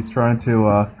wrong when he's trying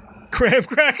to... Graham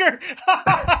Cracker?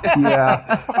 Yeah.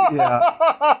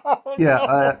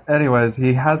 Anyways,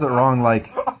 he has it wrong.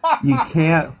 You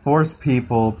can't force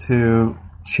people to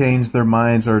change their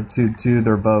minds or to do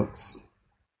their votes.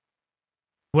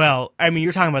 Well, I mean,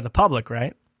 you're talking about the public,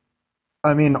 right?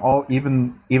 I mean,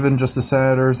 even just the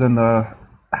senators and the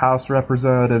House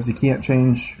representatives, you can't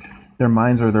change their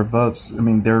minds or their votes. I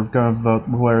mean, they're going to vote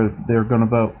where they're going to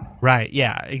vote. Right,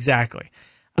 yeah, exactly.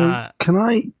 Can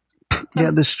I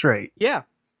get this straight? Yeah.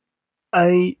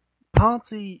 A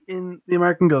party in the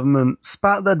American government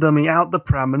spat their dummy out the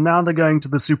pram, and now they're going to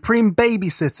the supreme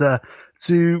babysitter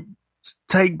to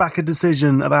take back a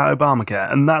decision about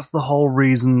Obamacare, and that's the whole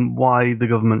reason why the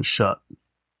government's shut.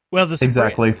 Well, the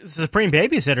Supreme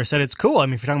Babysitter said it's cool. I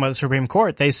mean, if you're talking about the Supreme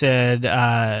Court, they said,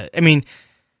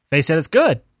 they said it's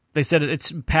good. They said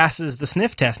it passes the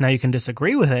sniff test. Now you can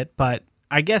disagree with it, but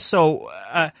I guess so.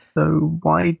 So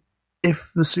why, if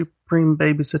the Supreme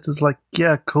Babysitter's like,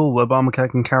 yeah, cool,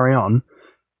 Obamacare can carry on,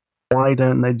 why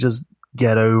don't they just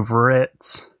get over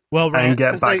it? Well, and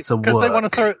get back to work. Because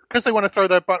they want to throw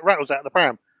their rattles out of the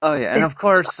pram. Oh yeah, and of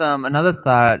course, another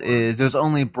thought is it was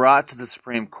only brought to the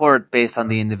Supreme Court based on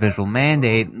the individual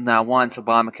mandate. Now, once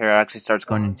Obamacare actually starts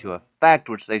going into effect,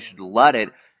 which they should let it,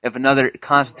 if another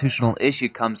constitutional issue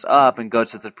comes up and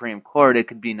goes to the Supreme Court, it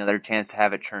could be another chance to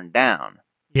have it turned down.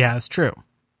 Yeah, that's true.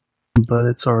 But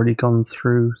it's already gone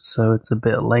through, so it's a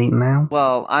bit late now.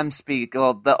 Well,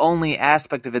 the only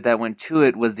aspect of it that went to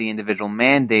it was the individual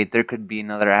mandate. There could be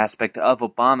another aspect of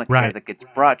Obamacare that gets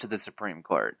brought to the Supreme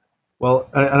Court. Well,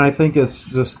 and I think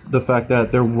it's just the fact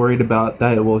that they're worried about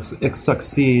that it will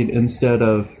succeed instead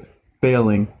of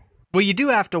failing. Well, you do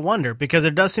have to wonder, because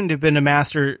there does seem to have been a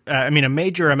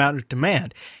major amount of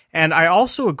demand. And I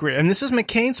also agree, and this is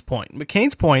McCain's point.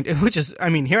 McCain's point, which is,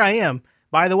 here I am.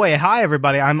 By the way, hi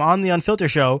everybody, I'm on the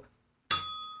Unfiltered Show,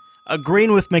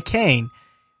 agreeing with McCain.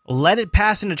 Let it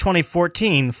pass into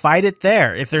 2014, fight it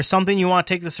there. If there's something you want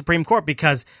to take to the Supreme Court,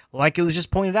 because like it was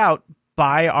just pointed out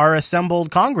by our assembled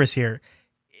Congress here,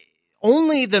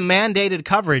 only the mandated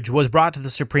coverage was brought to the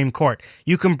Supreme Court.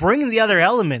 You can bring in the other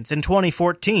elements in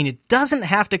 2014. It doesn't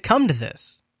have to come to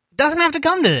this.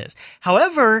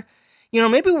 However,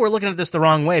 maybe we're looking at this the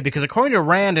wrong way, because according to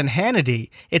Rand and Hannity,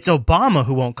 it's Obama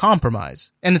who won't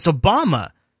compromise. And it's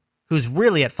Obama who's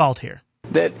really at fault here.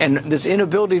 And this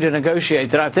inability to negotiate,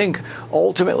 that I think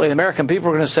ultimately the American people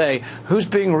are going to say, who's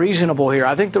being reasonable here?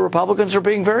 I think the Republicans are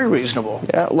being very reasonable.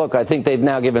 Yeah, look, I think they've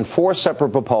now given 4 separate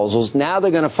proposals. Now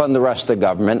they're going to fund the rest of the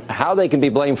government. How they can be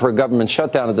blamed for a government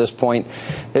shutdown at this point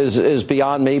is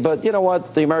beyond me. But you know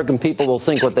what? The American people will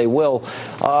think what they will.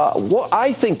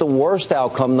 I think the worst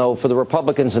outcome, though, for the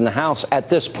Republicans in the House at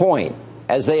this point,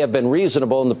 as they have been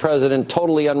reasonable and the president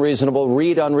totally unreasonable,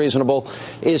 Reid unreasonable,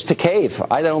 is to cave.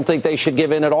 I don't think they should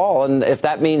give in at all. And if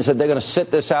that means that they're going to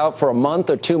sit this out for a month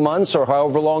or 2 months or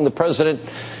however long the president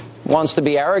wants to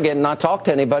be arrogant and not talk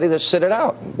to anybody, let's sit it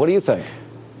out. What do you think?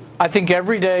 I think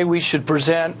every day we should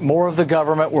present more of the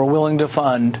government we're willing to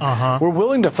fund. We're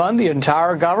willing to fund the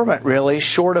entire government, really,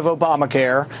 short of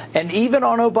Obamacare. And even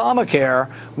on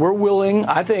Obamacare, we're willing,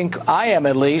 I think I am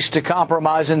at least, to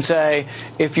compromise and say,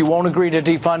 if you won't agree to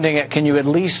defunding it, can you at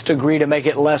least agree to make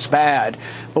it less bad?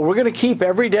 But we're going to keep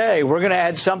every day, we're going to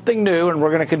add something new, and we're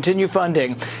going to continue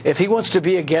funding. If he wants to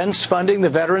be against funding the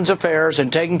Veterans Affairs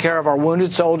and taking care of our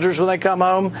wounded soldiers when they come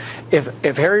home,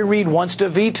 if Harry Reid wants to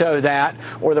veto that,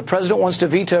 or the president wants to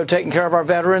veto taking care of our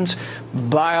veterans,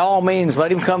 by all means,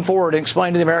 let him come forward and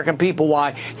explain to the American people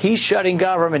why he's shutting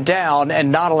government down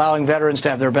and not allowing veterans to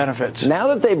have their benefits. Now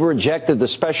that they've rejected the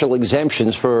special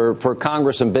exemptions for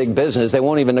Congress and big business, they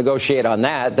won't even negotiate on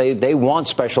that. They want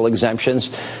special exemptions.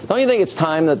 Don't you think it's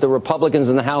time that the Republicans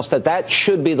in the House, that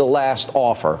should be the last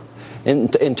offer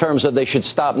in terms of they should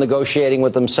stop negotiating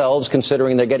with themselves,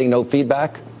 considering they're getting no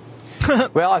feedback?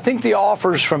 Well, I think the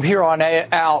offers from here on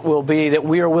out will be that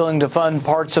we are willing to fund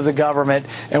parts of the government,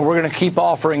 and we're going to keep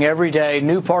offering every day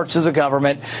new parts of the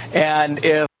government. And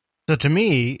if So to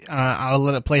me, I'll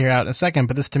let it play here out in a second,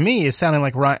 but this to me is sounding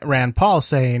like Rand Paul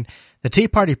saying the Tea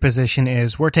Party position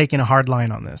is we're taking a hard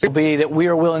line on this. Will be that we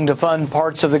are willing to fund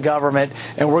parts of the government,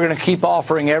 and we're going to keep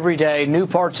offering every day new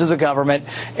parts of the government.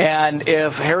 And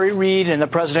if Harry Reid and the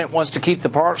president wants to keep the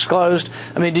parks closed,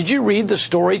 I mean, did you read the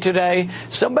story today?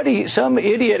 Some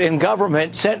idiot in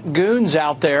government sent goons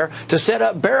out there to set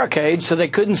up barricades so they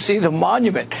couldn't see the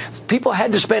monument. People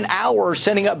had to spend hours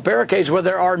setting up barricades where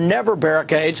there are never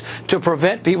barricades to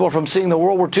prevent people from seeing the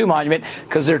World War II monument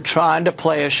because they're trying to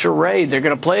play a charade. They're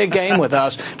going to play a game with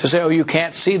us to say, oh, you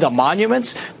can't see the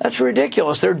monuments? That's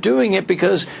ridiculous. They're doing it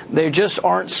because they just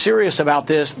aren't serious about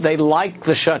this. They like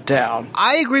the shutdown.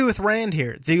 I agree with Rand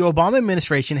here. The Obama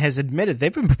administration has admitted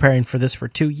they've been preparing for this for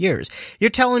 2 years. You're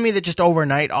telling me that just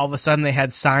overnight, all of a sudden, they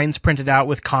had signs printed out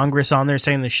with Congress on there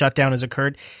saying the shutdown has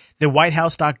occurred? The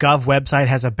whitehouse.gov website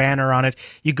has a banner on it.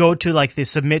 You go to like the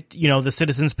submit, the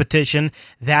citizens petition,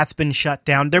 that's been shut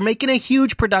down. They're making a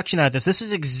huge production out of this. This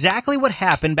is exactly what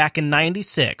happened back in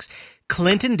 96.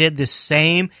 Clinton did the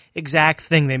same exact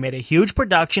thing. They made a huge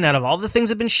production out of all the things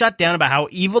that have been shut down about how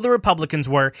evil the Republicans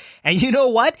were. And you know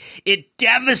what? It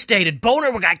devastated.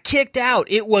 Boner got kicked out.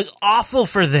 It was awful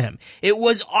for them. It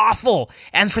was awful.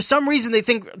 And for some reason, they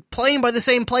think playing by the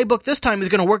same playbook this time is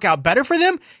going to work out better for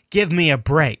them. Give me a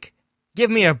break.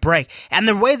 Give me a break. And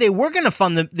the way they were going to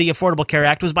fund the Affordable Care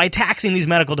Act was by taxing these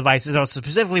medical devices. That's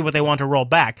specifically what they want to roll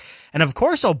back. And of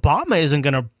course, Obama isn't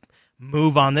going to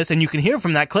move on this, and you can hear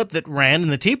from that clip that Rand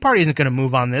and the Tea Party isn't going to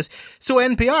move on this. So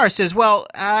NPR says, well,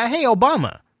 hey,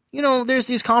 Obama, there's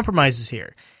these compromises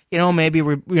here. Maybe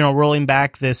we're, rolling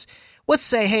back this. Let's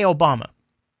say, hey, Obama,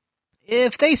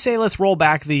 if they say let's roll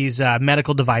back these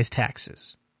medical device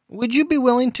taxes, would you be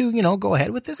willing to, go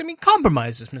ahead with this? I mean,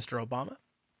 compromises, Mr. Obama.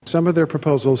 Some of their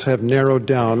proposals have narrowed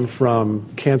down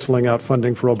from canceling out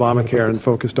funding for Obamacare and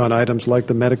focused on items like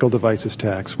the medical devices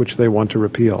tax, which they want to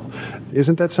repeal.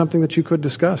 Isn't that something that you could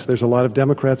discuss? There's a lot of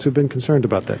Democrats who've been concerned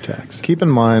about that tax. Keep in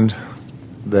mind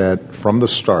that from the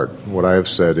start, what I have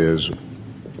said is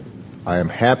I am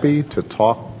happy to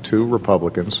talk to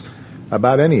Republicans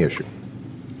about any issue.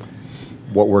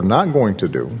 What we're not going to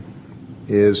do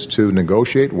is to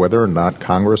negotiate whether or not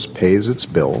Congress pays its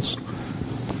bills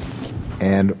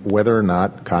and whether or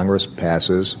not Congress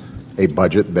passes a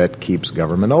budget that keeps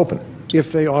government open.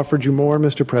 If they offered you more,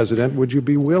 Mr. President, would you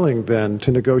be willing then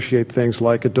to negotiate things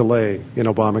like a delay in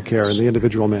Obamacare and the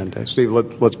individual mandate? Steve,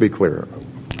 let's be clear.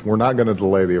 We're not going to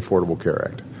delay the Affordable Care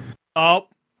Act. Oh,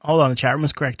 hold on. The chat room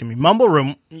was correcting me. Mumble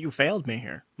Room, you failed me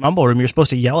here. Mumble Room, you're supposed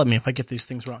to yell at me if I get these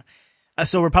things wrong.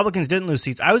 So Republicans didn't lose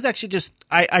seats. I was actually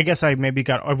I guess I maybe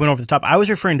went over the top. I was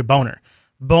referring to Boner.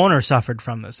 Boner suffered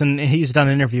from this, and he's done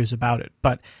interviews about it,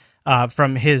 but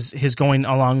from his going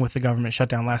along with the government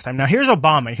shutdown last time. Now, here's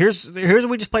Obama. Here's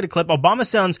we just played a clip. Obama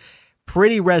sounds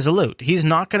pretty resolute. He's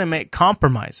not going to make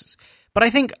compromises. But I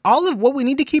think all of what we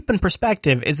need to keep in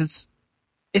perspective is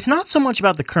it's not so much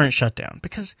about the current shutdown,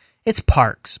 because it's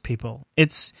parks, people.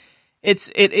 It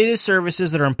is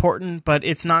services that are important, but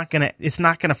it's not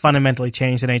gonna fundamentally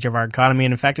change the nature of our economy.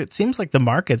 And in fact, it seems like the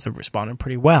markets have responded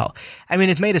pretty well. I mean,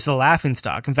 it's made us a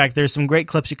laughingstock. In fact, there's some great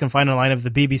clips you can find online of the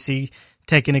BBC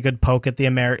taking a good poke at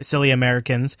the silly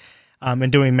Americans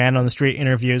and doing man on the street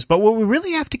interviews. But what we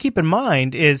really have to keep in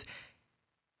mind is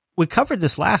we covered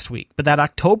this last week, but that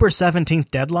October 17th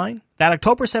deadline,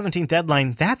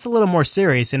 that's a little more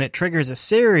serious, and it triggers a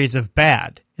series of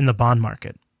bad in the bond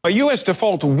market. A U.S.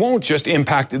 default won't just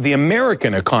impact the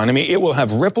American economy. It will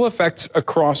have ripple effects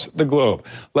across the globe.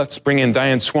 Let's bring in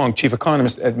Diane Swong, chief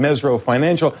economist at Mesirow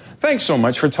Financial. Thanks so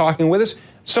much for talking with us.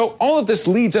 So all of this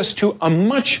leads us to a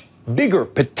much bigger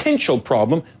potential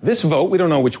problem. This vote, we don't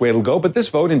know which way it'll go, but this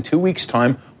vote in 2 weeks'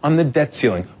 time on the debt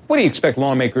ceiling. What do you expect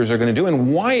lawmakers are going to do,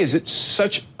 and why is it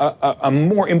such a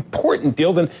more important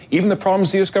deal than even the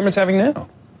problems the U.S. government's having now?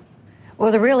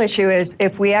 Well, the real issue is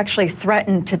if we actually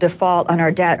threaten to default on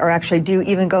our debt, or actually do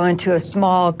even go into a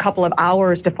small couple of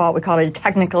hours default, we call it a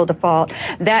technical default,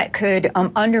 that could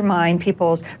undermine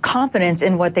people's confidence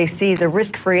in what they see, the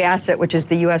risk-free asset, which is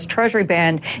the U.S. Treasury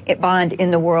bond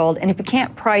in the world. And if you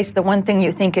can't price the one thing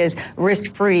you think is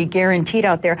risk-free, guaranteed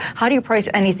out there, how do you price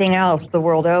anything else the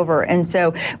world over? And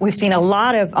so we've seen a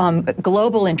lot of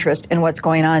global interest in what's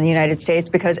going on in the United States,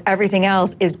 because everything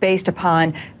else is based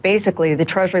upon basically the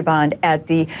Treasury bond at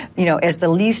the, as the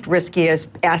least riskiest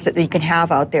asset that you can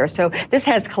have out there. So this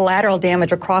has collateral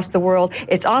damage across the world.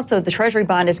 It's also, the Treasury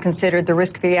bond is considered the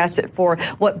risk-free asset for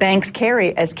what banks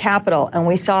carry as capital. And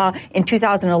we saw in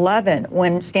 2011,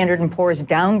 when Standard & Poor's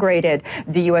downgraded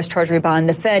the U.S. Treasury bond,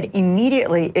 the Fed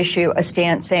immediately issue a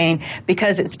stance saying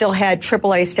because it still had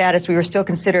AAA status, we were still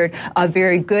considered a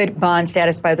very good bond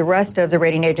status by the rest of the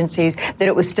rating agencies, that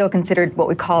it was still considered what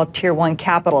we call Tier 1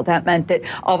 capital. That meant that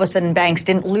all of a sudden banks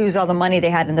didn't lose all the money they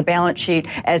had in the balance sheet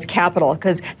as capital,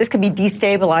 because this could be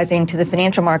destabilizing to the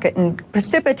financial market and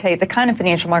precipitate the kind of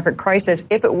financial market crisis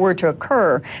if it were to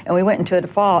occur and we went into a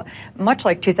default, much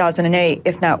like 2008,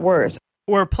 if not worse.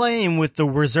 We're playing with the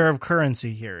reserve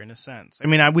currency here, in a sense. I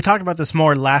mean, we talked about this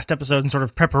more last episode in sort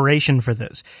of preparation for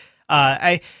this.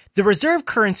 The reserve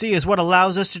currency is what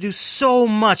allows us to do so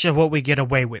much of what we get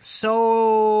away with.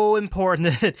 So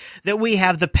important that we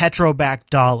have the petro-backed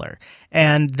dollar.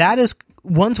 And that is,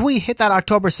 once we hit that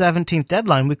October 17th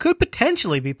deadline, we could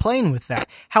potentially be playing with that.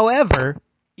 However,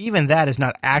 even that is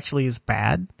not actually as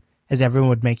bad as everyone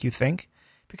would make you think,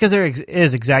 because there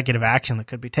is executive action that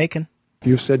could be taken.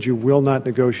 You said you will not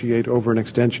negotiate over an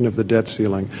extension of the debt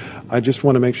ceiling. I just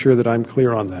want to make sure that I'm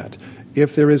clear on that.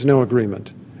 If there is no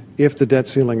agreement, if the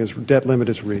debt limit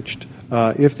is reached,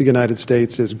 if the United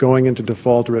States is going into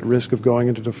default or at risk of going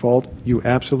into default, you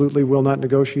absolutely will not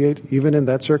negotiate, even in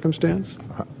that circumstance?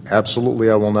 Absolutely,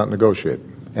 I will not negotiate.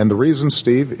 And the reason,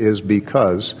 Steve, is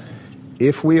because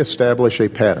if we establish a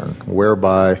pattern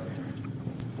whereby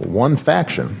one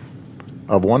faction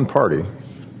of one party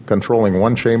controlling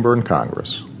one chamber in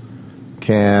Congress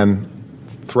can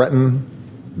threaten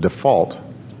default,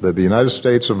 that the United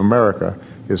States of America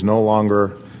is no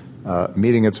longer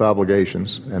meeting its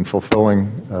obligations and fulfilling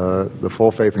the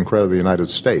full faith and credit of the United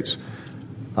States,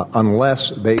 unless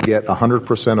they get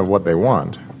 100% of what they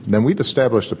want, then we've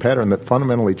established a pattern that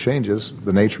fundamentally changes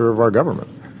the nature of our government.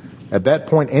 At that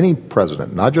point, any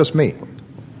president, not just me,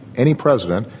 any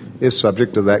president is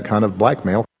subject to that kind of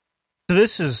blackmail. So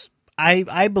this is,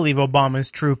 I believe,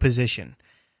 Obama's true position.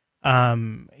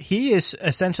 He is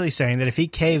essentially saying that if he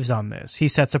caves on this, he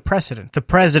sets a precedent. The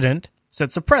president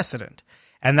sets a precedent.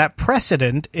 And that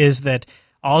precedent is that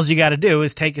all you got to do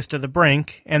is take us to the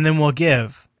brink, and then we'll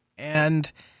give.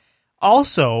 And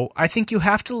also, I think you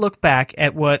have to look back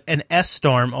at what an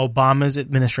S-storm Obama's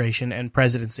administration and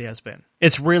presidency has been.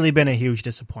 It's really been a huge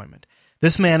disappointment.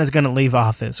 This man is going to leave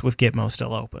office with Gitmo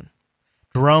still open.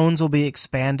 Drones will be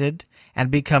expanded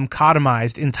and become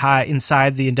cautomized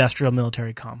inside the industrial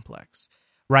military complex.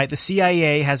 Right, the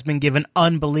CIA has been given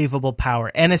unbelievable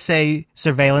power. NSA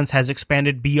surveillance has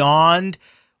expanded beyond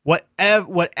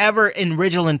whatever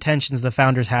original intentions the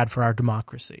founders had for our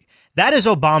democracy. That is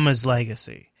Obama's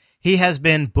legacy. He has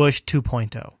been Bush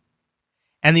 2.0.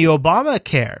 And the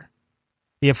Obamacare,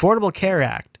 the Affordable Care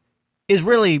Act, is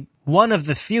really one of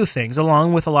the few things,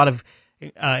 along with a lot of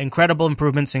incredible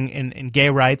improvements in gay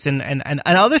rights and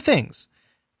other things.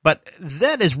 But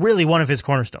that is really one of his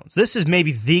cornerstones. This is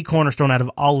maybe the cornerstone out of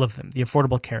all of them, the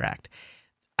Affordable Care Act.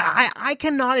 I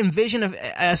cannot envision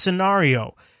a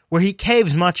scenario where he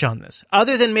caves much on this,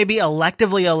 other than maybe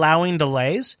electively allowing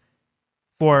delays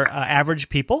for average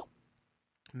people.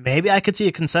 Maybe I could see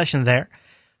a concession there.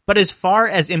 But as far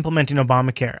as implementing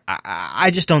Obamacare,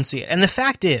 I just don't see it. And the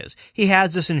fact is, he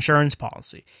has this insurance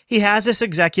policy. He has this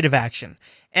executive action.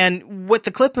 And what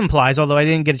the clip implies, although I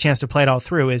didn't get a chance to play it all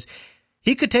through, is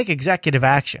he could take executive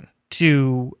action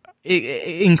to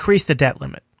increase the debt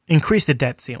limit, increase the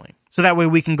debt ceiling, so that way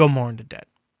we can go more into debt.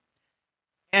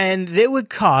 And it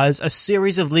would cause a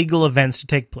series of legal events to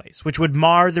take place, which would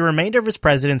mar the remainder of his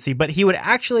presidency, but he would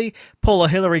actually pull a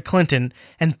Hillary Clinton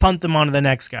and punt them onto the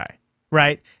next guy,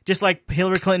 right? Just like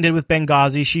Hillary Clinton did with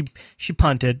Benghazi, she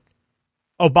punted.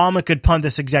 Obama could punt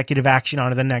this executive action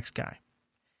onto the next guy.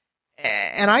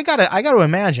 And I gotta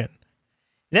imagine,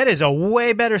 that is a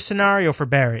way better scenario for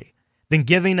Barry than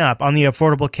giving up on the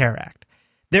Affordable Care Act.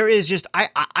 There is just,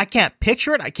 I can't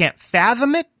picture it, I can't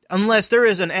fathom it, unless there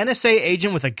is an NSA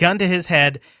agent with a gun to his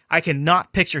head. I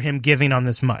cannot picture him giving on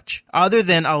this much, other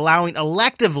than allowing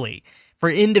electively for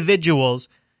individuals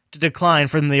to decline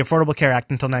from the Affordable Care Act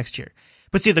until next year.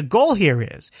 But see, the goal here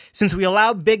is, since we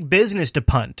allow big business to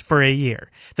punt for a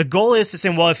year, the goal is to say,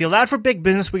 well, if you allowed for big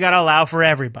business, we got to allow for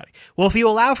everybody. Well, if you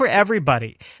allow for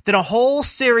everybody, then a whole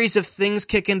series of things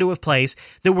kick into place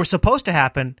that were supposed to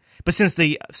happen, but since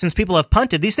people have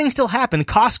punted, these things still happen,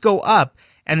 costs go up,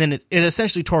 and then it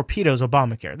essentially torpedoes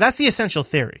Obamacare. That's the essential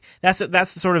theory.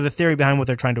 That's sort of the theory behind what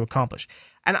they're trying to accomplish.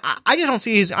 And I just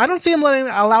don't see him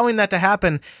allowing that to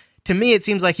happen. To me, it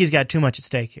seems like he's got too much at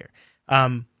stake here.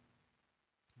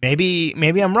 Maybe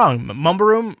I'm wrong. Mumble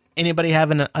Room, anybody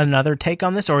have another take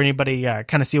on this, or anybody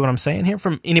kind of see what I'm saying here?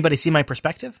 From anybody see my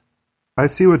perspective? I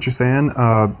see what you're saying.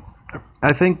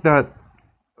 I think that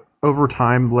over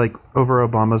time, like over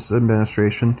Obama's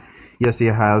administration, yes, he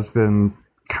has been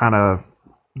kind of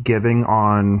giving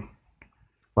on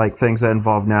like things that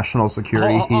involve national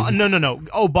security. No.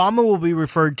 Obama will be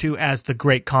referred to as the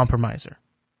Great Compromiser.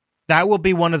 That will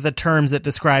be one of the terms that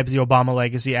describes the Obama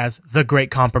legacy as the Great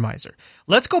Compromiser.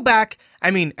 Let's go back.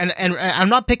 I mean, and I'm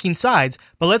not picking sides,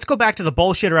 but let's go back to the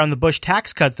bullshit around the Bush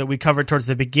tax cuts that we covered towards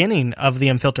the beginning of the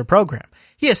Unfiltered program.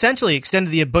 He essentially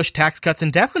extended the Bush tax cuts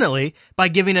indefinitely by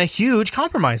giving a huge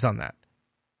compromise on that.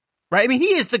 Right? I mean,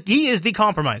 he is the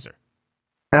compromiser.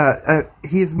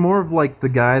 He's more of like the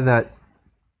guy that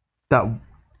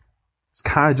it's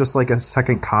kind of just like a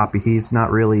second copy. He's not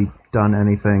really done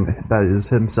anything that is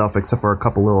himself except for a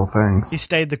couple little things. He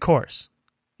stayed the course.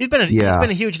 He's been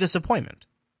a huge disappointment.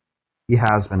 He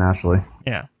has been, actually.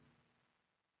 Yeah.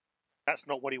 That's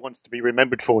not what he wants to be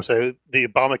remembered for. So the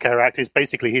Obamacare Act is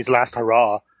basically his last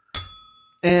hurrah.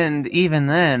 And even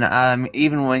then,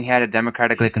 even when he had a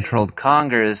democratically controlled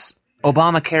Congress,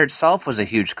 Obamacare itself was a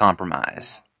huge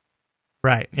compromise.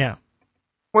 Right, yeah.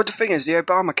 Well, the thing is, the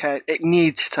Obamacare, it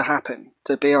needs to happen,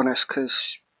 to be honest,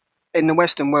 because in the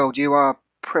Western world, you are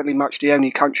pretty much the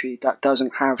only country that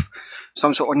doesn't have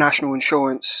some sort of national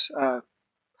insurance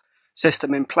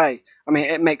system in play. I mean,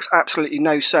 it makes absolutely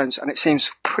no sense, and it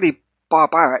seems pretty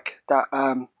barbaric that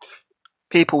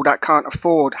people that can't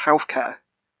afford healthcare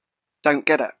don't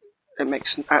get it. It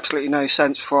makes absolutely no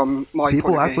sense from my point of view.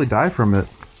 People actually die from it.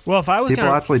 Well, if I was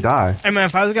actually die. I mean,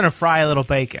 if I was going to fry a little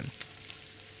bacon,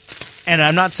 and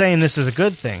I'm not saying this is a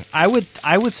good thing, I would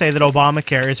say that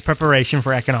Obamacare is preparation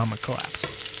for economic collapse.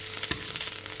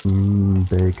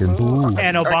 Bacon. Ooh.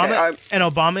 And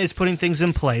Obama is putting things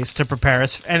in place to prepare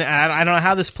us. And I don't know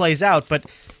how this plays out, but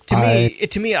to me,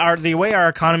 the way our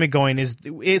economy going is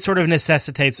it sort of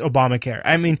necessitates Obamacare.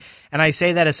 I mean, and I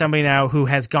say that as somebody now who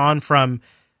has gone from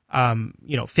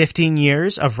 15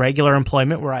 years of regular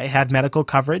employment where I had medical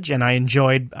coverage and I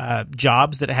enjoyed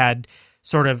jobs that had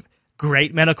sort of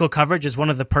great medical coverage as one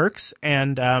of the perks.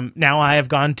 And now I have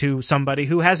gone to somebody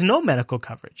who has no medical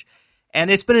coverage. And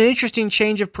it's been an interesting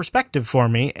change of perspective for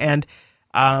me. And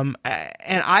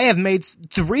I have made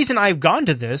the reason I've gone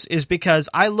to this is because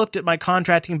I looked at my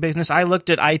contracting business. I looked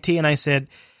at IT and I said,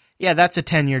 yeah, that's a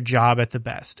 10-year job at the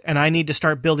best. And I need to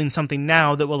start building something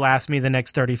now that will last me the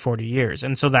next 30, 40 years.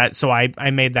 And so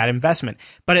I made that investment.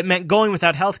 But it meant going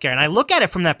without healthcare. And I look at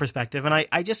it from that perspective. And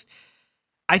I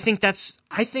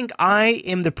think I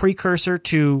am the precursor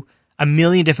to a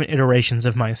million different iterations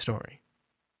of my story.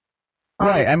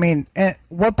 Right. I mean,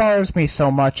 what bothers me so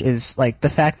much is like the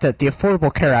fact that the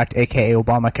Affordable Care Act, aka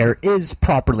Obamacare, is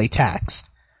properly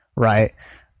taxed. Right.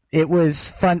 It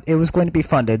was going to be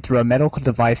funded through a medical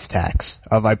device tax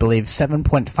of, I believe,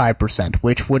 7.5%,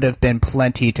 which would have been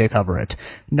plenty to cover it.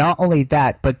 Not only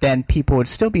that, but then people would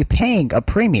still be paying a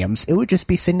premiums. It would just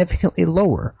be significantly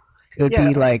lower. It would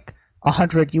be like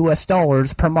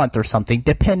 $100 per month or something,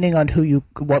 depending on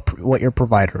what your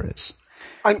provider is.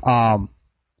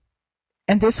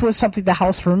 And this was something the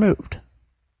House removed.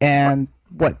 And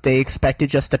they expected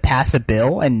just to pass a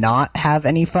bill and not have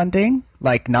any funding?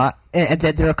 And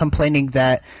then they're complaining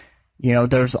that,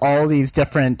 there's all these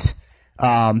different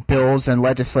bills and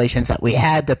legislations that we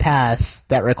had to pass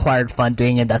that required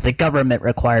funding and that the government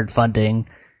required funding,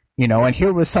 and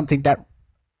here was something that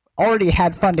already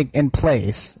had funding in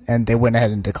place, and they went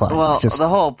ahead and declined. Well, the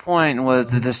whole point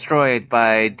was to destroy it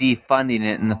by defunding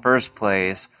it in the first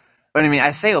place. But I mean,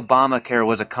 I say Obamacare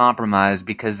was a compromise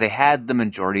because they had the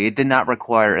majority. It did not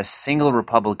require a single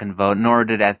Republican vote, nor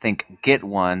did I think get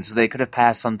one. So they could have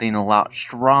passed something a lot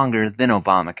stronger than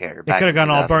Obamacare. They could have gone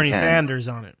all Bernie Sanders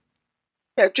on it.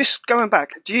 Yeah, just going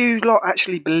back, do you lot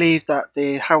actually believe that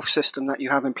the health system that you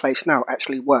have in place now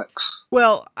actually works?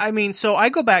 Well, I mean, so I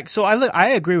go back. So I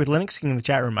agree with Linux King in the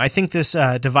chat room. I think this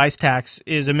device tax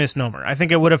is a misnomer. I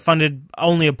think it would have funded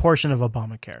only a portion of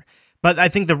Obamacare. But I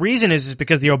think the reason is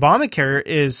because the Obamacare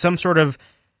is some sort of.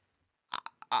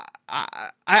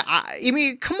 I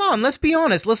mean, come on, let's be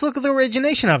honest. Let's look at the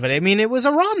origination of it. I mean, it was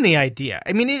a Romney idea.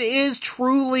 I mean, it is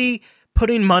truly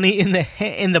putting money in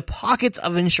the pockets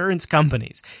of insurance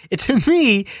companies. It, to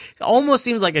me, almost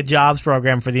seems like a jobs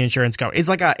program for the insurance company. It's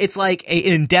like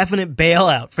an indefinite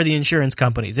bailout for the insurance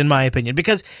companies, in my opinion,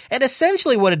 because it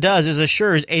essentially what it does is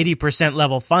assures 80%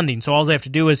 level funding. So all they have to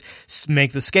do is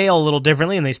make the scale a little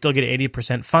differently, and they still get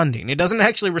 80% funding. It doesn't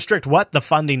actually restrict what the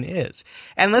funding is.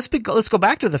 And let's go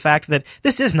back to the fact that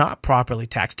this is not properly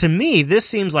taxed. To me, this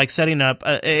seems like setting up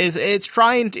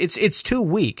it's too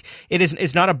weak.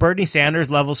 It's not a Bernie Sanders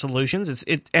level solutions.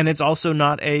 And it's also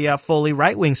not a fully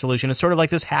right wing solution. It's sort of like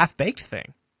this half baked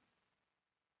thing.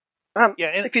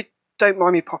 If you don't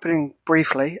mind me popping in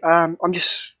briefly, I'm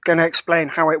just going to explain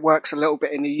how it works a little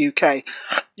bit in the UK.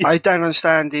 I don't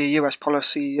understand the US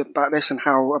policy about this and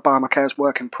how Obamacare is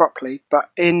working properly, but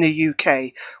in the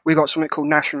UK, we've got something called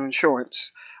national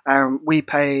insurance. We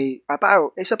pay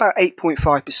about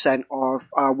 8.5% of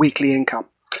our weekly income.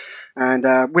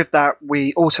 And with that,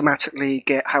 we automatically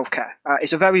get healthcare.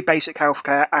 It's a very basic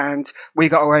healthcare, and we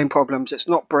got our own problems. It's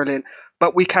not brilliant,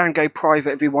 but we can go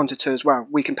private if we wanted to as well.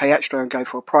 We can pay extra and go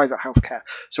for a private healthcare.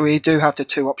 So we do have the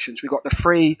two options. We've got the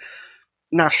free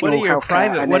national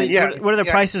healthcare. What are the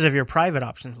prices of your private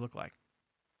options look like?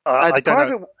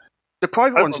 The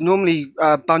private one's normally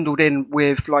bundled in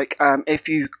with if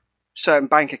you certain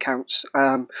bank accounts,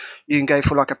 you can go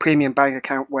for like a premium bank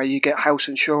account where you get house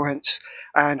insurance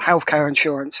and healthcare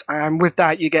insurance, and with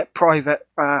that you get private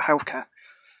healthcare.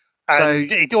 So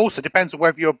it also depends on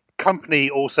whether your company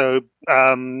also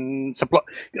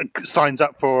signs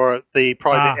up for the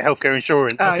private healthcare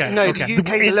insurance. The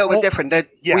UK is a little bit different.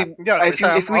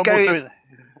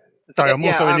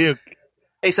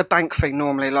 It's a bank thing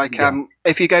normally.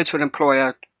 If you go to an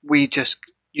employer, we just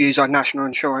use our national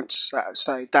insurance,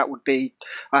 so that would be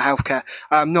our healthcare.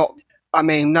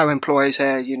 No employees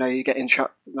here, you get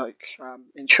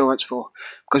insurance for,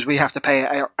 because we have to pay it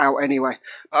out anyway.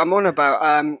 I'm on about,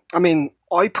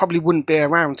 I probably wouldn't be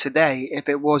around today if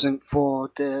it wasn't for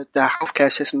the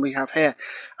healthcare system we have here.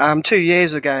 2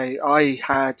 years ago,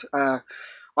 I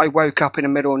woke up in the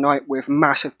middle of the night with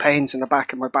massive pains in the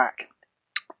back of my back.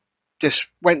 Just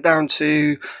went down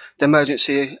to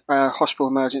the hospital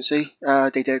emergency.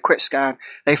 They did a quick scan.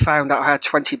 They found out I had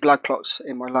 20 blood clots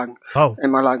in my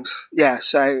lungs. Yeah,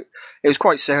 so it was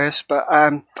quite serious. But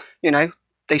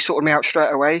they sorted me out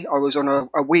straight away. I was on a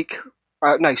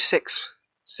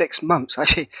 6 months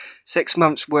actually, 6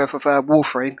 months worth of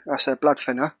warfarin. That's a blood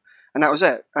thinner, and that was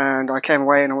it. And I came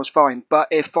away and I was fine. But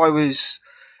if I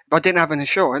didn't have an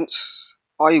insurance,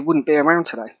 I wouldn't be around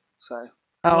today. So.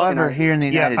 However, here in the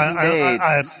United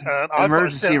States,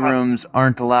 emergency rooms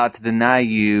aren't allowed to deny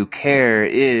you care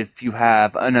if you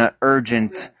have an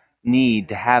urgent need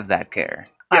to have that care.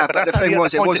 But the thing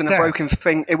was, it wasn't a broken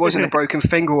thing. It wasn't a broken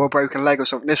finger or a broken leg or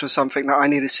something. This was something that I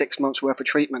needed 6 months worth of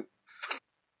treatment.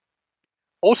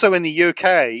 Also, in the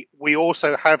UK, we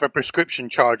also have a prescription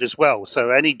charge as well.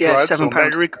 So any drugs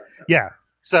 £7.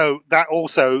 So that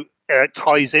also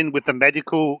ties in with the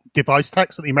medical device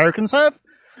tax that the Americans have.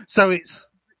 So it's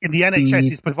in the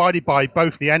NHS is provided by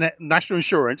both the national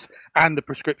insurance and the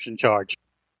prescription charge.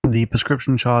 The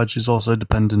prescription charge is also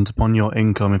dependent upon your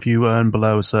income. If you earn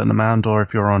below a certain amount, or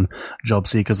if you're on job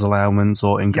seekers allowance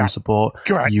or income support,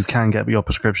 you can get your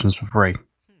prescriptions for free.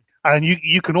 And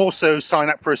you can also sign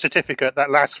up for a certificate that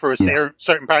lasts for a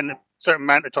certain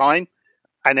amount of time,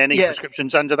 and any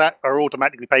prescriptions under that are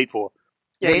automatically paid for.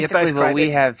 Basically, what we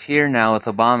have here now with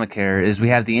Obamacare is we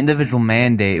have the individual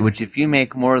mandate, which if you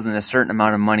make more than a certain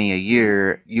amount of money a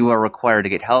year, you are required to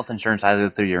get health insurance either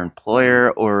through your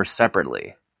employer or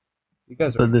separately.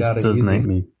 This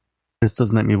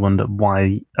does make me wonder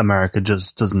why America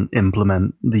just doesn't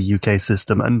implement the UK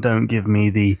system and don't give me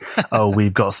the,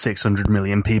 we've got 600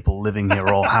 million people living here,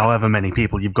 or however many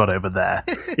people you've got over there.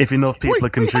 If enough people are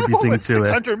contributing to it.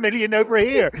 600 million over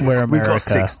here. We're America. We've got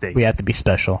 60. We have to be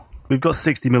special. We've got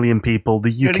 60 million people.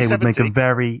 The UK would make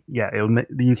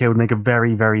the UK would make a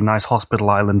very, very nice hospital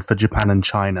island for Japan and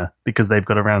China, because they've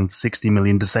got around 60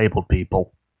 million disabled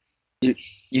people.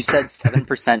 You said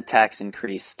 7% tax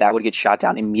increase. That would get shot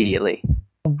down immediately.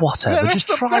 Whatever. Just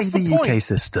try the UK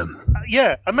system.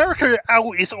 America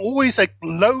is always a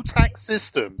low tax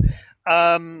system,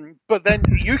 but then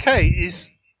UK is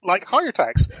like higher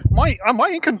tax. My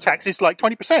income tax is like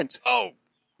 20%.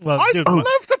 Well, I'd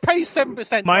love to pay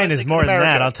 7%. Mine is more than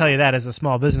that. I'll tell you that as a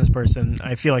small business person.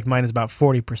 I feel like mine is about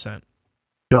 40%.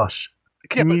 Gosh.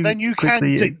 But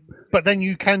then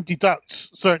you can deduct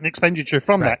certain expenditure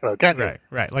from that, though, can't you?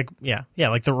 Right. Like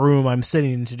the room I'm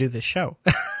sitting in to do this show.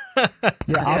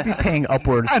 I'll be paying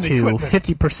upwards to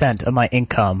 50% of my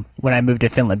income when I move to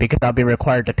Finland, because I'll be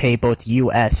required to pay both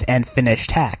U.S. and Finnish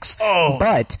tax.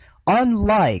 But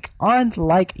Unlike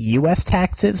U.S.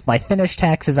 taxes, my Finnish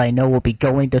taxes I know will be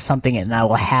going to something, and I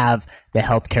will have the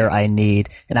healthcare I need,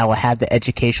 and I will have the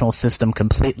educational system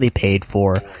completely paid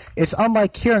for. It's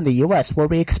unlike here in the U.S. where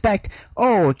we expect,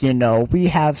 we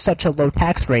have such a low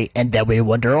tax rate, and then we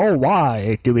wonder,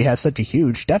 why do we have such a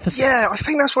huge deficit? Yeah, I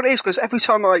think that's what it is, because every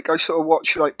time I sort of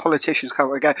watch politicians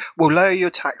come and go, we'll lower your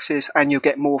taxes and you'll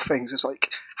get more things. It's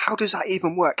like, how does that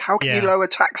even work? How can you lower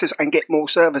taxes and get more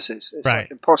services?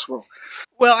 It's impossible.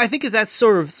 Well, I think that's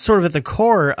sort of at the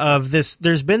core of this.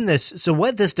 There's been this. So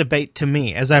what this debate to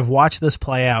me, as I've watched this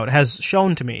play out, has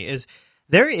shown to me is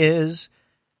there is.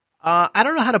 I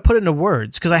don't know how to put it into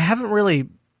words because I haven't really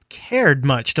cared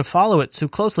much to follow it so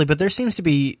closely, but there seems to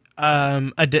be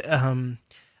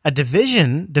a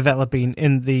division developing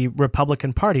in the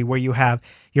Republican Party where you have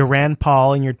your Rand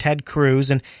Paul and your Ted Cruz,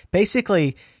 and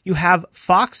basically you have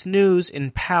Fox News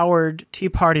empowered Tea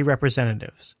Party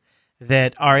representatives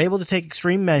that are able to take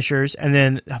extreme measures, and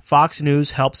then Fox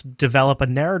News helps develop a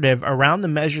narrative around the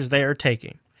measures they are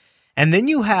taking. And then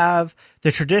you have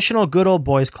the traditional good old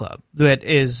boys club that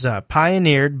is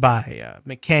pioneered by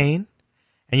McCain,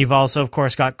 and you've also, of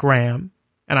course, got Graham,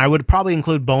 and I would probably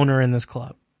include Boner in this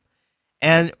club.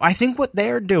 And I think what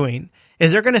they're doing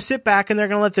is they're going to sit back and they're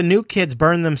going to let the new kids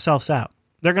burn themselves out.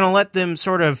 They're going to let them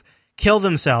sort of kill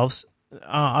themselves,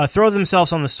 throw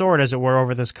themselves on the sword, as it were,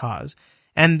 over this cause.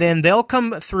 And then they'll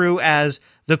come through as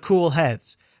the cool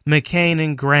heads. McCain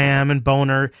and Graham and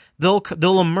Boner,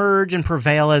 they'll emerge and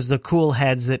prevail as the cool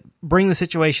heads that bring the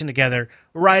situation together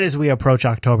right as we approach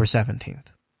October 17th.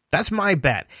 That's my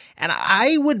bet. And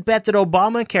I would bet that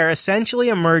Obamacare essentially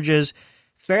emerges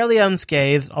fairly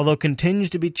unscathed, although continues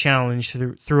to be challenged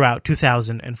throughout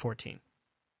 2014.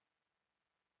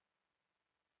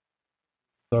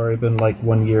 Sorry, been like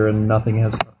 1 year and nothing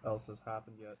else has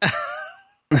happened yet.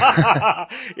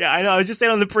 Yeah, I know. I was just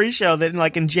saying on the pre-show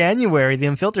that in January, the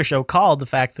Unfiltered show called the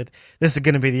fact that this is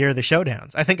going to be the year of the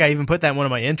showdowns. I think I even put that in one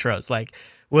of my intros.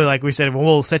 We said,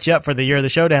 we'll set you up for the year of the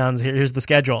showdowns. Here's the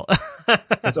schedule.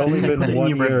 It's only been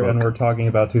 1 year, and we're talking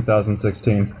about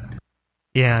 2016.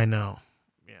 Yeah, I know.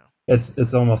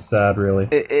 It's almost sad, really.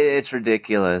 It's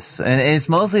ridiculous. And it's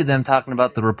mostly them talking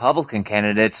about the Republican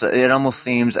candidates. It almost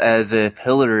seems as if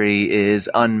Hillary is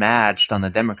unmatched on the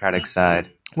Democratic side.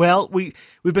 Well, we've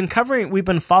been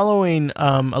following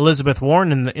Elizabeth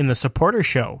Warren in the supporter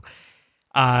show,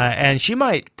 and she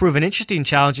might prove an interesting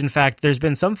challenge. In fact, there's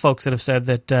been some folks that have said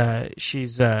that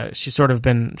she's sort of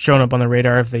been shown up on the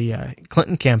radar of the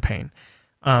Clinton campaign.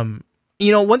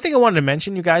 One thing I wanted to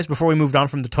mention, you guys, before we moved on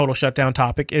from the total shutdown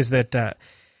topic, is that the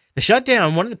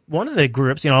shutdown, one of the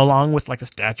groups, along with the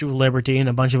Statue of Liberty and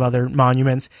a bunch of other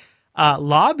monuments.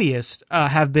 Lobbyists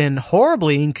have been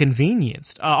horribly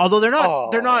inconvenienced. Although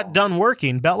they're not done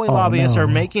working. Beltway lobbyists are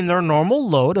making their normal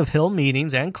load of Hill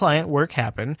meetings and client work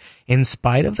happen in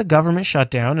spite of the government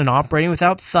shutdown and operating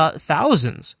without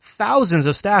thousands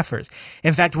of staffers.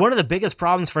 In fact, one of the biggest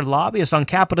problems for lobbyists on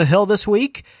Capitol Hill this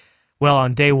week, well,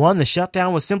 on day one, the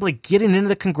shutdown was simply getting into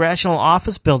the congressional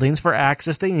office buildings for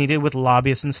access they needed with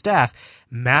lobbyists and staff.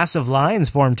 Massive lines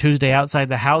formed Tuesday outside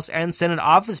the House and Senate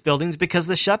office buildings because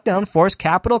the shutdown forced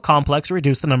Capitol Complex to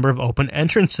reduce the number of open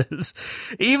entrances.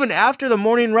 Even after the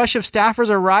morning rush of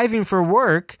staffers arriving for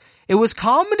work, it was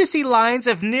common to see lines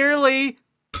of nearly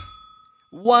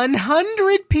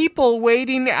 100 people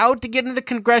waiting out to get into the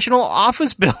congressional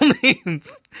office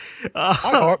buildings. My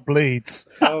heart bleeds.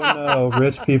 Oh no,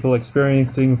 rich people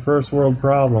experiencing first world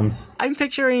problems. I'm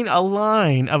picturing a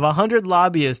line of 100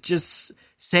 lobbyists just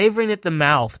savoring at the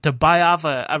mouth to buy off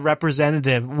a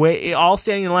representative, all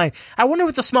standing in line. I wonder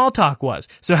what the small talk was.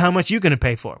 So how much you going to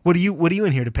pay for? What are you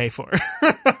in here to pay for?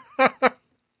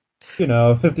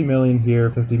 50 million here,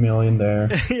 50 million there.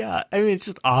 Yeah, I mean, it's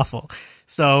just awful.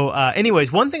 So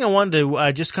anyways, one thing I wanted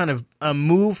to just kind of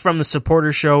move from the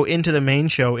supporter show into the main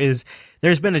show is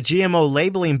there's been a GMO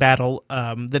labeling battle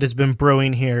that has been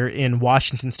brewing here in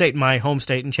Washington State, my home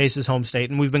state, and Chase's home state.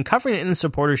 And we've been covering it in the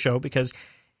supporter show because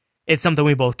it's something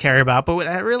we both care about, but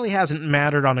it really hasn't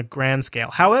mattered on a grand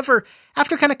scale. However,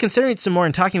 after kind of considering it some more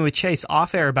and talking with Chase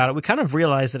off air about it, we kind of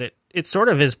realized that it sort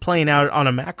of is playing out on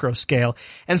a macro scale.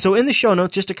 And so in the show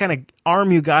notes, just to kind of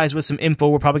arm you guys with some info,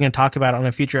 we're probably going to talk about it on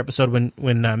a future episode when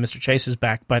Mr. Chase is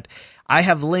back. But I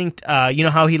have linked, you know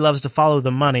how he loves to follow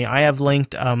the money. I have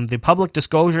linked the Public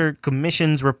Disclosure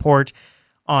Commission's report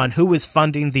on who is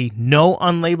funding the no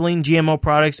on labeling GMO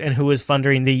products and who is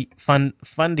funding the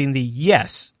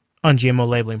yes on GMO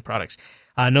labeling products.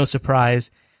 No surprise,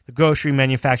 The Grocery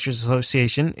Manufacturers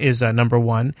Association is number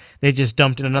 1. They just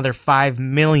dumped in another $5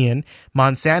 million.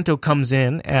 Monsanto comes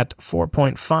in at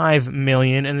 $4.5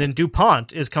 million, and then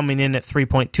DuPont is coming in at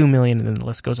 $3.2 million, and then the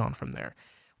list goes on from there.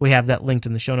 We have that linked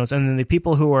in the show notes. And then the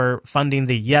people who are funding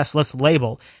the Yes, Let's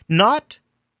Label, not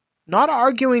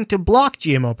arguing to block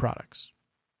GMO products,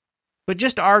 but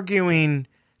just arguing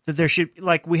that there should,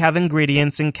 like, we have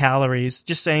ingredients and calories,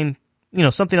 just saying,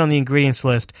 something on the ingredients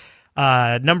list.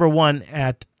 Number 1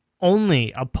 at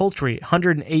only a paltry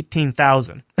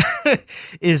 118,000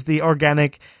 is the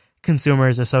Organic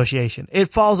Consumers Association. It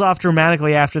falls off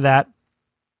dramatically after that.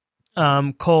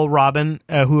 Cole Robin,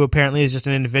 who apparently is just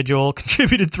an individual,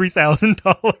 contributed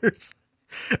 $3,000.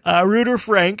 Reuter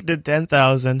Frank did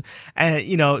 10,000,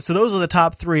 and so those are the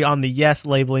top 3 on the yes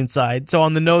labeling side. So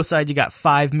on the no side, you got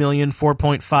 5 million,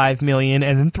 4.5 million,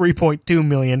 and then 3.2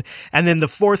 million, and then the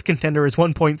fourth contender is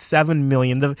 1.7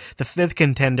 million. The fifth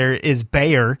contender is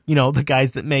Bayer, the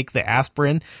guys that make the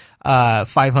aspirin,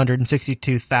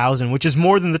 562,000, which is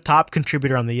more than the top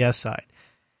contributor on the yes side.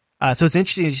 So it's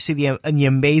interesting to see the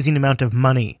amazing amount of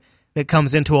money that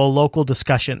comes into a local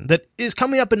discussion that is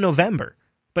coming up in November.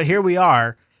 But here we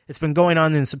are. It's been going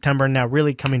on in September and now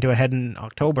really coming to a head in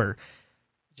October.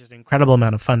 Just an incredible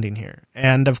amount of funding here.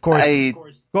 And, of course,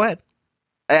 go ahead.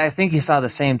 I think you saw the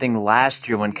same thing last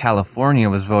year when California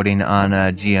was voting on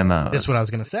GMOs. That's what I was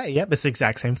going to say. Yep, it's the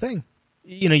exact same thing.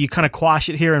 You kind of quash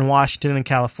it here in Washington and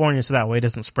California so that way it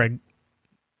doesn't spread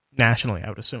nationally, I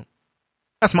would assume.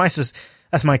 That's my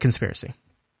conspiracy.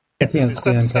 If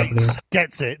some state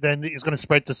gets it, then it's going to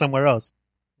spread to somewhere else.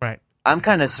 Right. I'm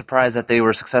kind of surprised that they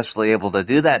were successfully able to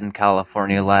do that in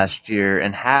California last year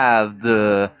and have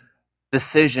the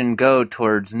decision go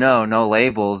towards no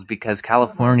labels, because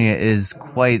California is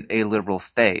quite a liberal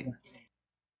state.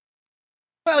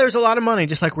 Well, there's a lot of money,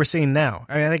 just like we're seeing now.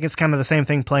 I think it's kind of the same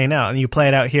thing playing out, and you play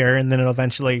it out here, and then it'll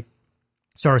eventually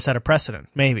sort of set a precedent,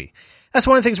 maybe. That's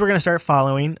one of the things we're going to start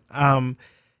following.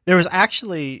 There was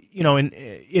actually,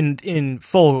 in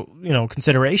full,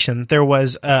 consideration, there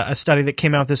was a study that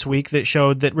came out this week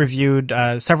that reviewed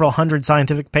several hundred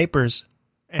scientific papers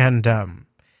and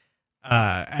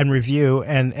review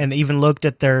and even looked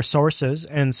at their sources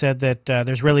and said that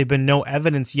there's really been no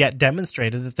evidence yet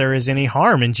demonstrated that there is any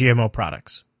harm in GMO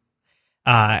products.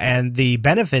 And the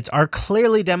benefits are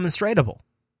clearly demonstratable.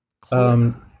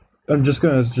 I'm just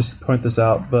going to point this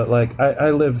out, but I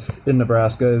live in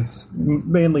Nebraska. It's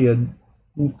mainly a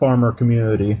farmer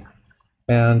community,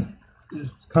 and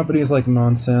companies like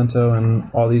Monsanto and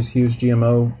all these huge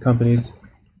GMO companies,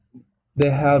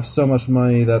 they have so much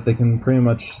money that they can pretty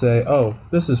much say, "Oh,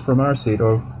 this is from our seed,"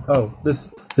 or "Oh,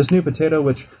 this new potato,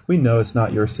 which we know it's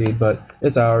not your seed, but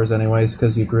it's ours anyways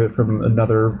because you grew it from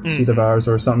another seed of ours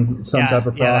or some type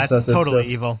of process." That's totally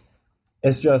evil.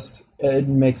 It's just, it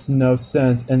makes no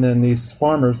sense. And then these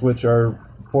farmers, which are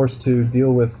forced to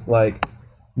deal with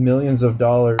millions of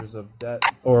dollars of debt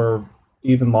or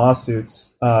even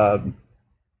lawsuits, they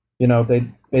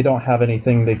don't have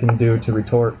anything they can do to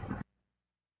retort.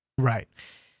 Right.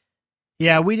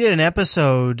 Yeah, we did an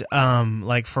episode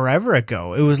forever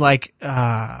ago. It was I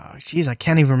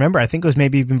can't even remember. I think it was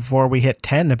maybe even before we hit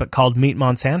 10, but called Meet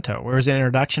Monsanto, where it was an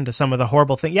introduction to some of the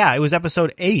horrible things. Yeah, it was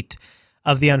episode 8.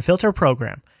 Of the Unfiltered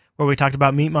program, where we talked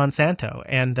about Meet Monsanto.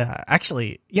 And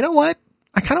actually, you know what?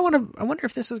 I wonder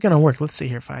if this is going to work. Let's see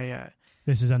here if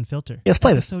This is Unfiltered. Yes,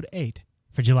 play this. Episode 8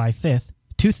 for July 5th,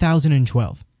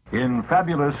 2012. In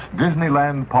fabulous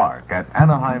Disneyland Park at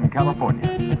Anaheim,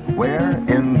 California, where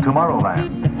in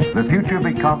Tomorrowland, the future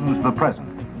becomes the present.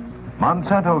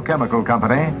 Monsanto Chemical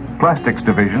Company, Plastics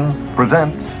Division,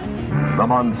 presents the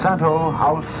Monsanto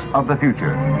House of the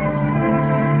Future.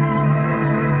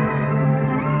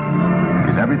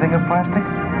 Is everything of plastic?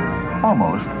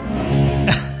 Almost.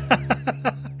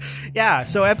 Yeah,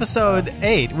 so episode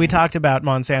 8, we talked about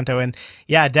Monsanto, and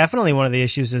yeah, definitely one of the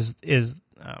issues is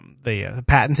the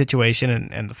patent situation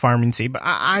and the farming seed. But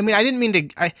I mean, I didn't mean to.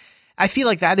 I feel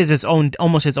like that is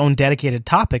almost its own dedicated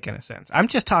topic in a sense. I'm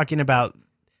just trying to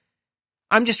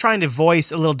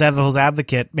voice a little devil's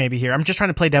advocate maybe here. I'm just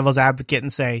trying to play devil's advocate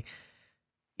and say,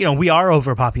 we are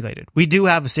overpopulated. We do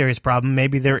have a serious problem.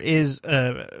 Maybe there is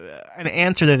an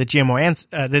answer there that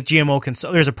GMO can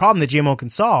solve. There's a problem that GMO can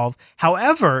solve.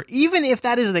 However, even if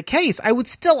that is the case, I would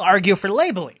still argue for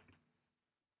labeling.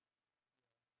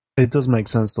 It does make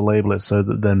sense to label it so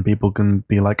that then people can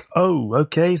be like, oh,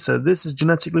 okay, so this is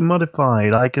genetically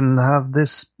modified. I can have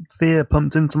this fear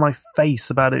pumped into my face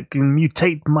about it can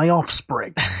mutate my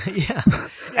offspring. Yeah.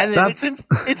 And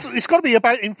it's got to be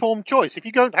about informed choice. If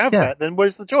you don't have that, then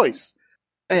where's the choice?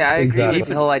 Yeah, I agree with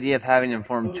the whole idea of having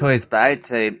informed choice, but I'd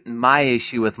say my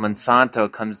issue with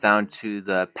Monsanto comes down to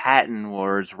the patent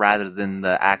wars rather than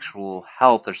the actual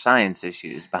health or science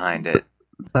issues behind it.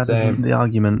 That isn't the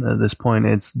argument at this point.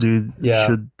 It's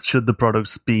should the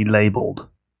products be labeled?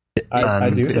 I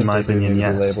do, in my opinion,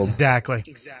 yes. Labeled. Exactly.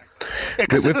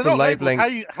 Because if they're not labeled,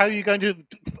 how are you going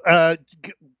to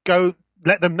go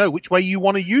let them know which way you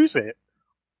want to use it?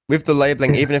 With the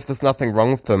labeling, even if there's nothing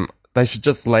wrong with them, they should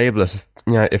just label it.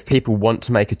 If people want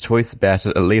to make a choice about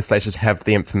it, at least they should have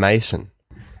the information.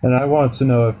 And I wanted to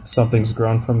know if something's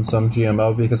grown from some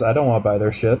GMO, because I don't want to buy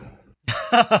their shit.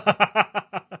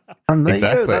 And there you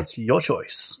go, that's your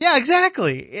choice. Yeah,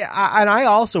 exactly. Yeah, and I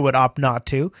also would opt not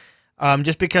to,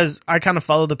 just because I kind of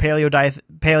follow the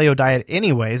paleo diet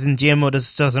anyways, and GMO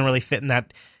just doesn't really fit in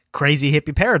that crazy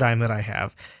hippie paradigm that I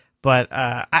have. But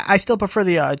I still prefer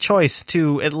the choice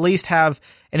to at least have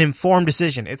an informed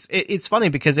decision. It's funny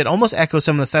because it almost echoes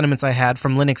some of the sentiments I had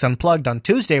from Linux Unplugged on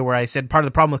Tuesday, where I said part of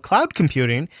the problem with cloud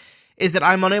computing is that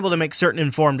I'm unable to make certain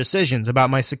informed decisions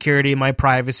about my security, my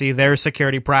privacy, their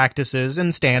security practices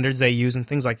and standards they use and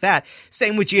things like that.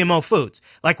 Same with GMO foods.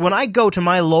 Like when I go to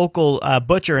my local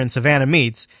butcher in Savannah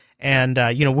Meats, and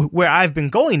where I've been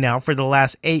going now for the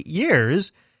last 8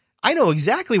 years, I know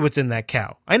exactly what's in that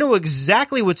cow. I know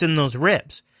exactly what's in those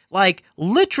ribs. Like,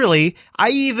 literally, I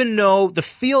even know the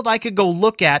field I could go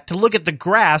look at to look at the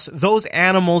grass those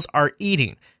animals are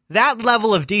eating. That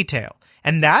level of detail.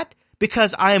 And that,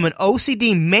 because I am an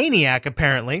OCD maniac,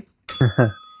 apparently,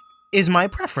 is my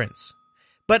preference.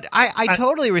 But I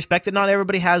totally respect that not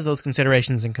everybody has those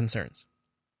considerations and concerns.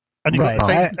 And you got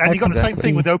the same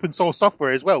thing with open source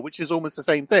software as well, which is almost the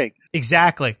same thing.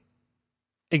 Exactly.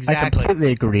 I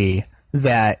completely agree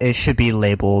that it should be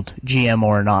labeled GMO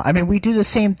or not. I mean, we do the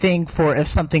same thing for if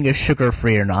something is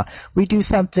sugar-free or not. We do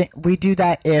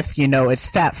that if, it's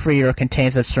fat-free or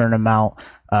contains a certain amount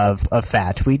of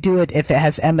fat. We do it if it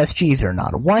has MSGs or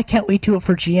not. Why can't we do it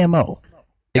for GMO?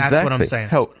 That's what I'm saying.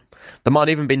 Hell, there might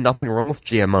even be nothing wrong with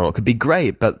GMO. It could be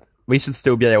great, but we should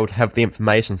still be able to have the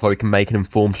information so we can make an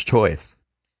informed choice.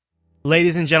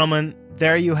 Ladies and gentlemen,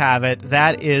 there you have it.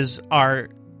 That is our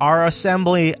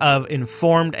assembly of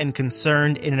informed and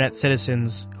concerned internet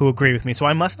citizens who agree with me, so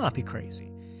I must not be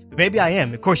crazy. But maybe I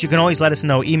am. Of course, you can always let us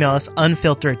know. Email us,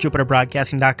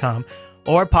 unfilter@jupiterbroadcasting.com,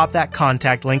 or pop that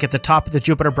contact link at the top of the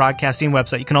Jupiter Broadcasting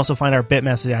website. You can also find our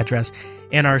BitMessage address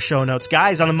in our show notes.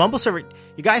 Guys, on the Mumble server,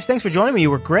 you guys, thanks for joining me.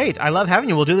 You were great. I love having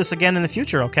you. We'll do this again in the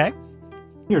future, okay?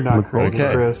 You're not crazy,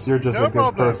 Chris. You're just a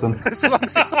good person. As long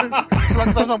as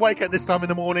I'm awake at this time in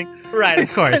the morning. Right,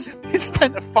 of course. It's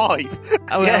 10 to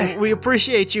 5. We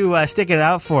appreciate you sticking it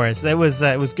out for us. It was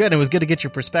good. It was good to get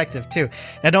your perspective, too.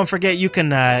 Now, don't forget, you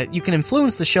can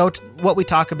influence the show, what we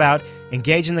talk about,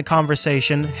 engage in the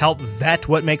conversation, help vet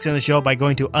what makes it in the show by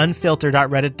going to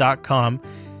unfilter.reddit.com.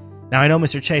 Now, I know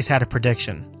Mr. Chase had a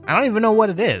prediction. I don't even know what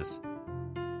it is.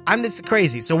 It's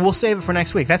crazy, so we'll save it for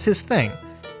next week. That's his thing.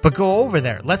 But go over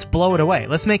there. Let's blow it away.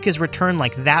 Let's make his return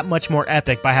like that much more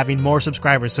epic by having more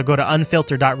subscribers. So go to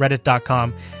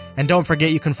unfilter.reddit.com. And don't forget,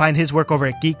 you can find his work over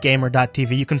at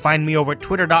geekgamer.tv. You can find me over at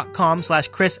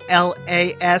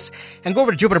twitter.com/ChrisLAS. And go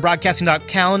over to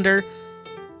jupiterbroadcasting.calendar.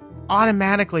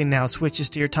 Automatically now switches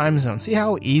to your time zone. See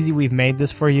how easy we've made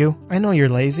this for you? I know you're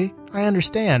lazy. I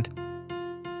understand.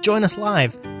 Join us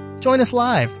live.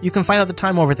 You can find out the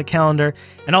time over at the calendar.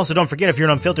 And also, don't forget, if you're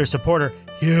an Unfiltered supporter,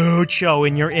 huge show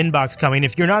in your inbox coming.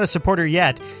 If you're not a supporter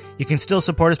yet, you can still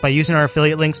support us by using our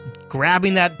affiliate links,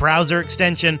 grabbing that browser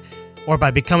extension, or by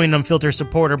becoming an Unfiltered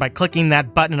supporter by clicking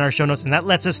that button in our show notes. And that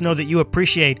lets us know that you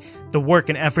appreciate the work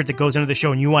and effort that goes into the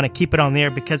show and you want to keep it on the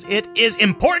air because it is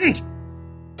important.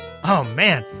 Oh,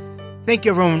 man. Thank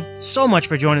you, everyone, so much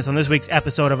for joining us on this week's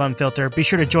episode of Unfiltered. Be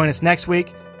sure to join us next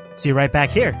week. See you right back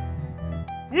here.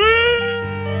 Woo!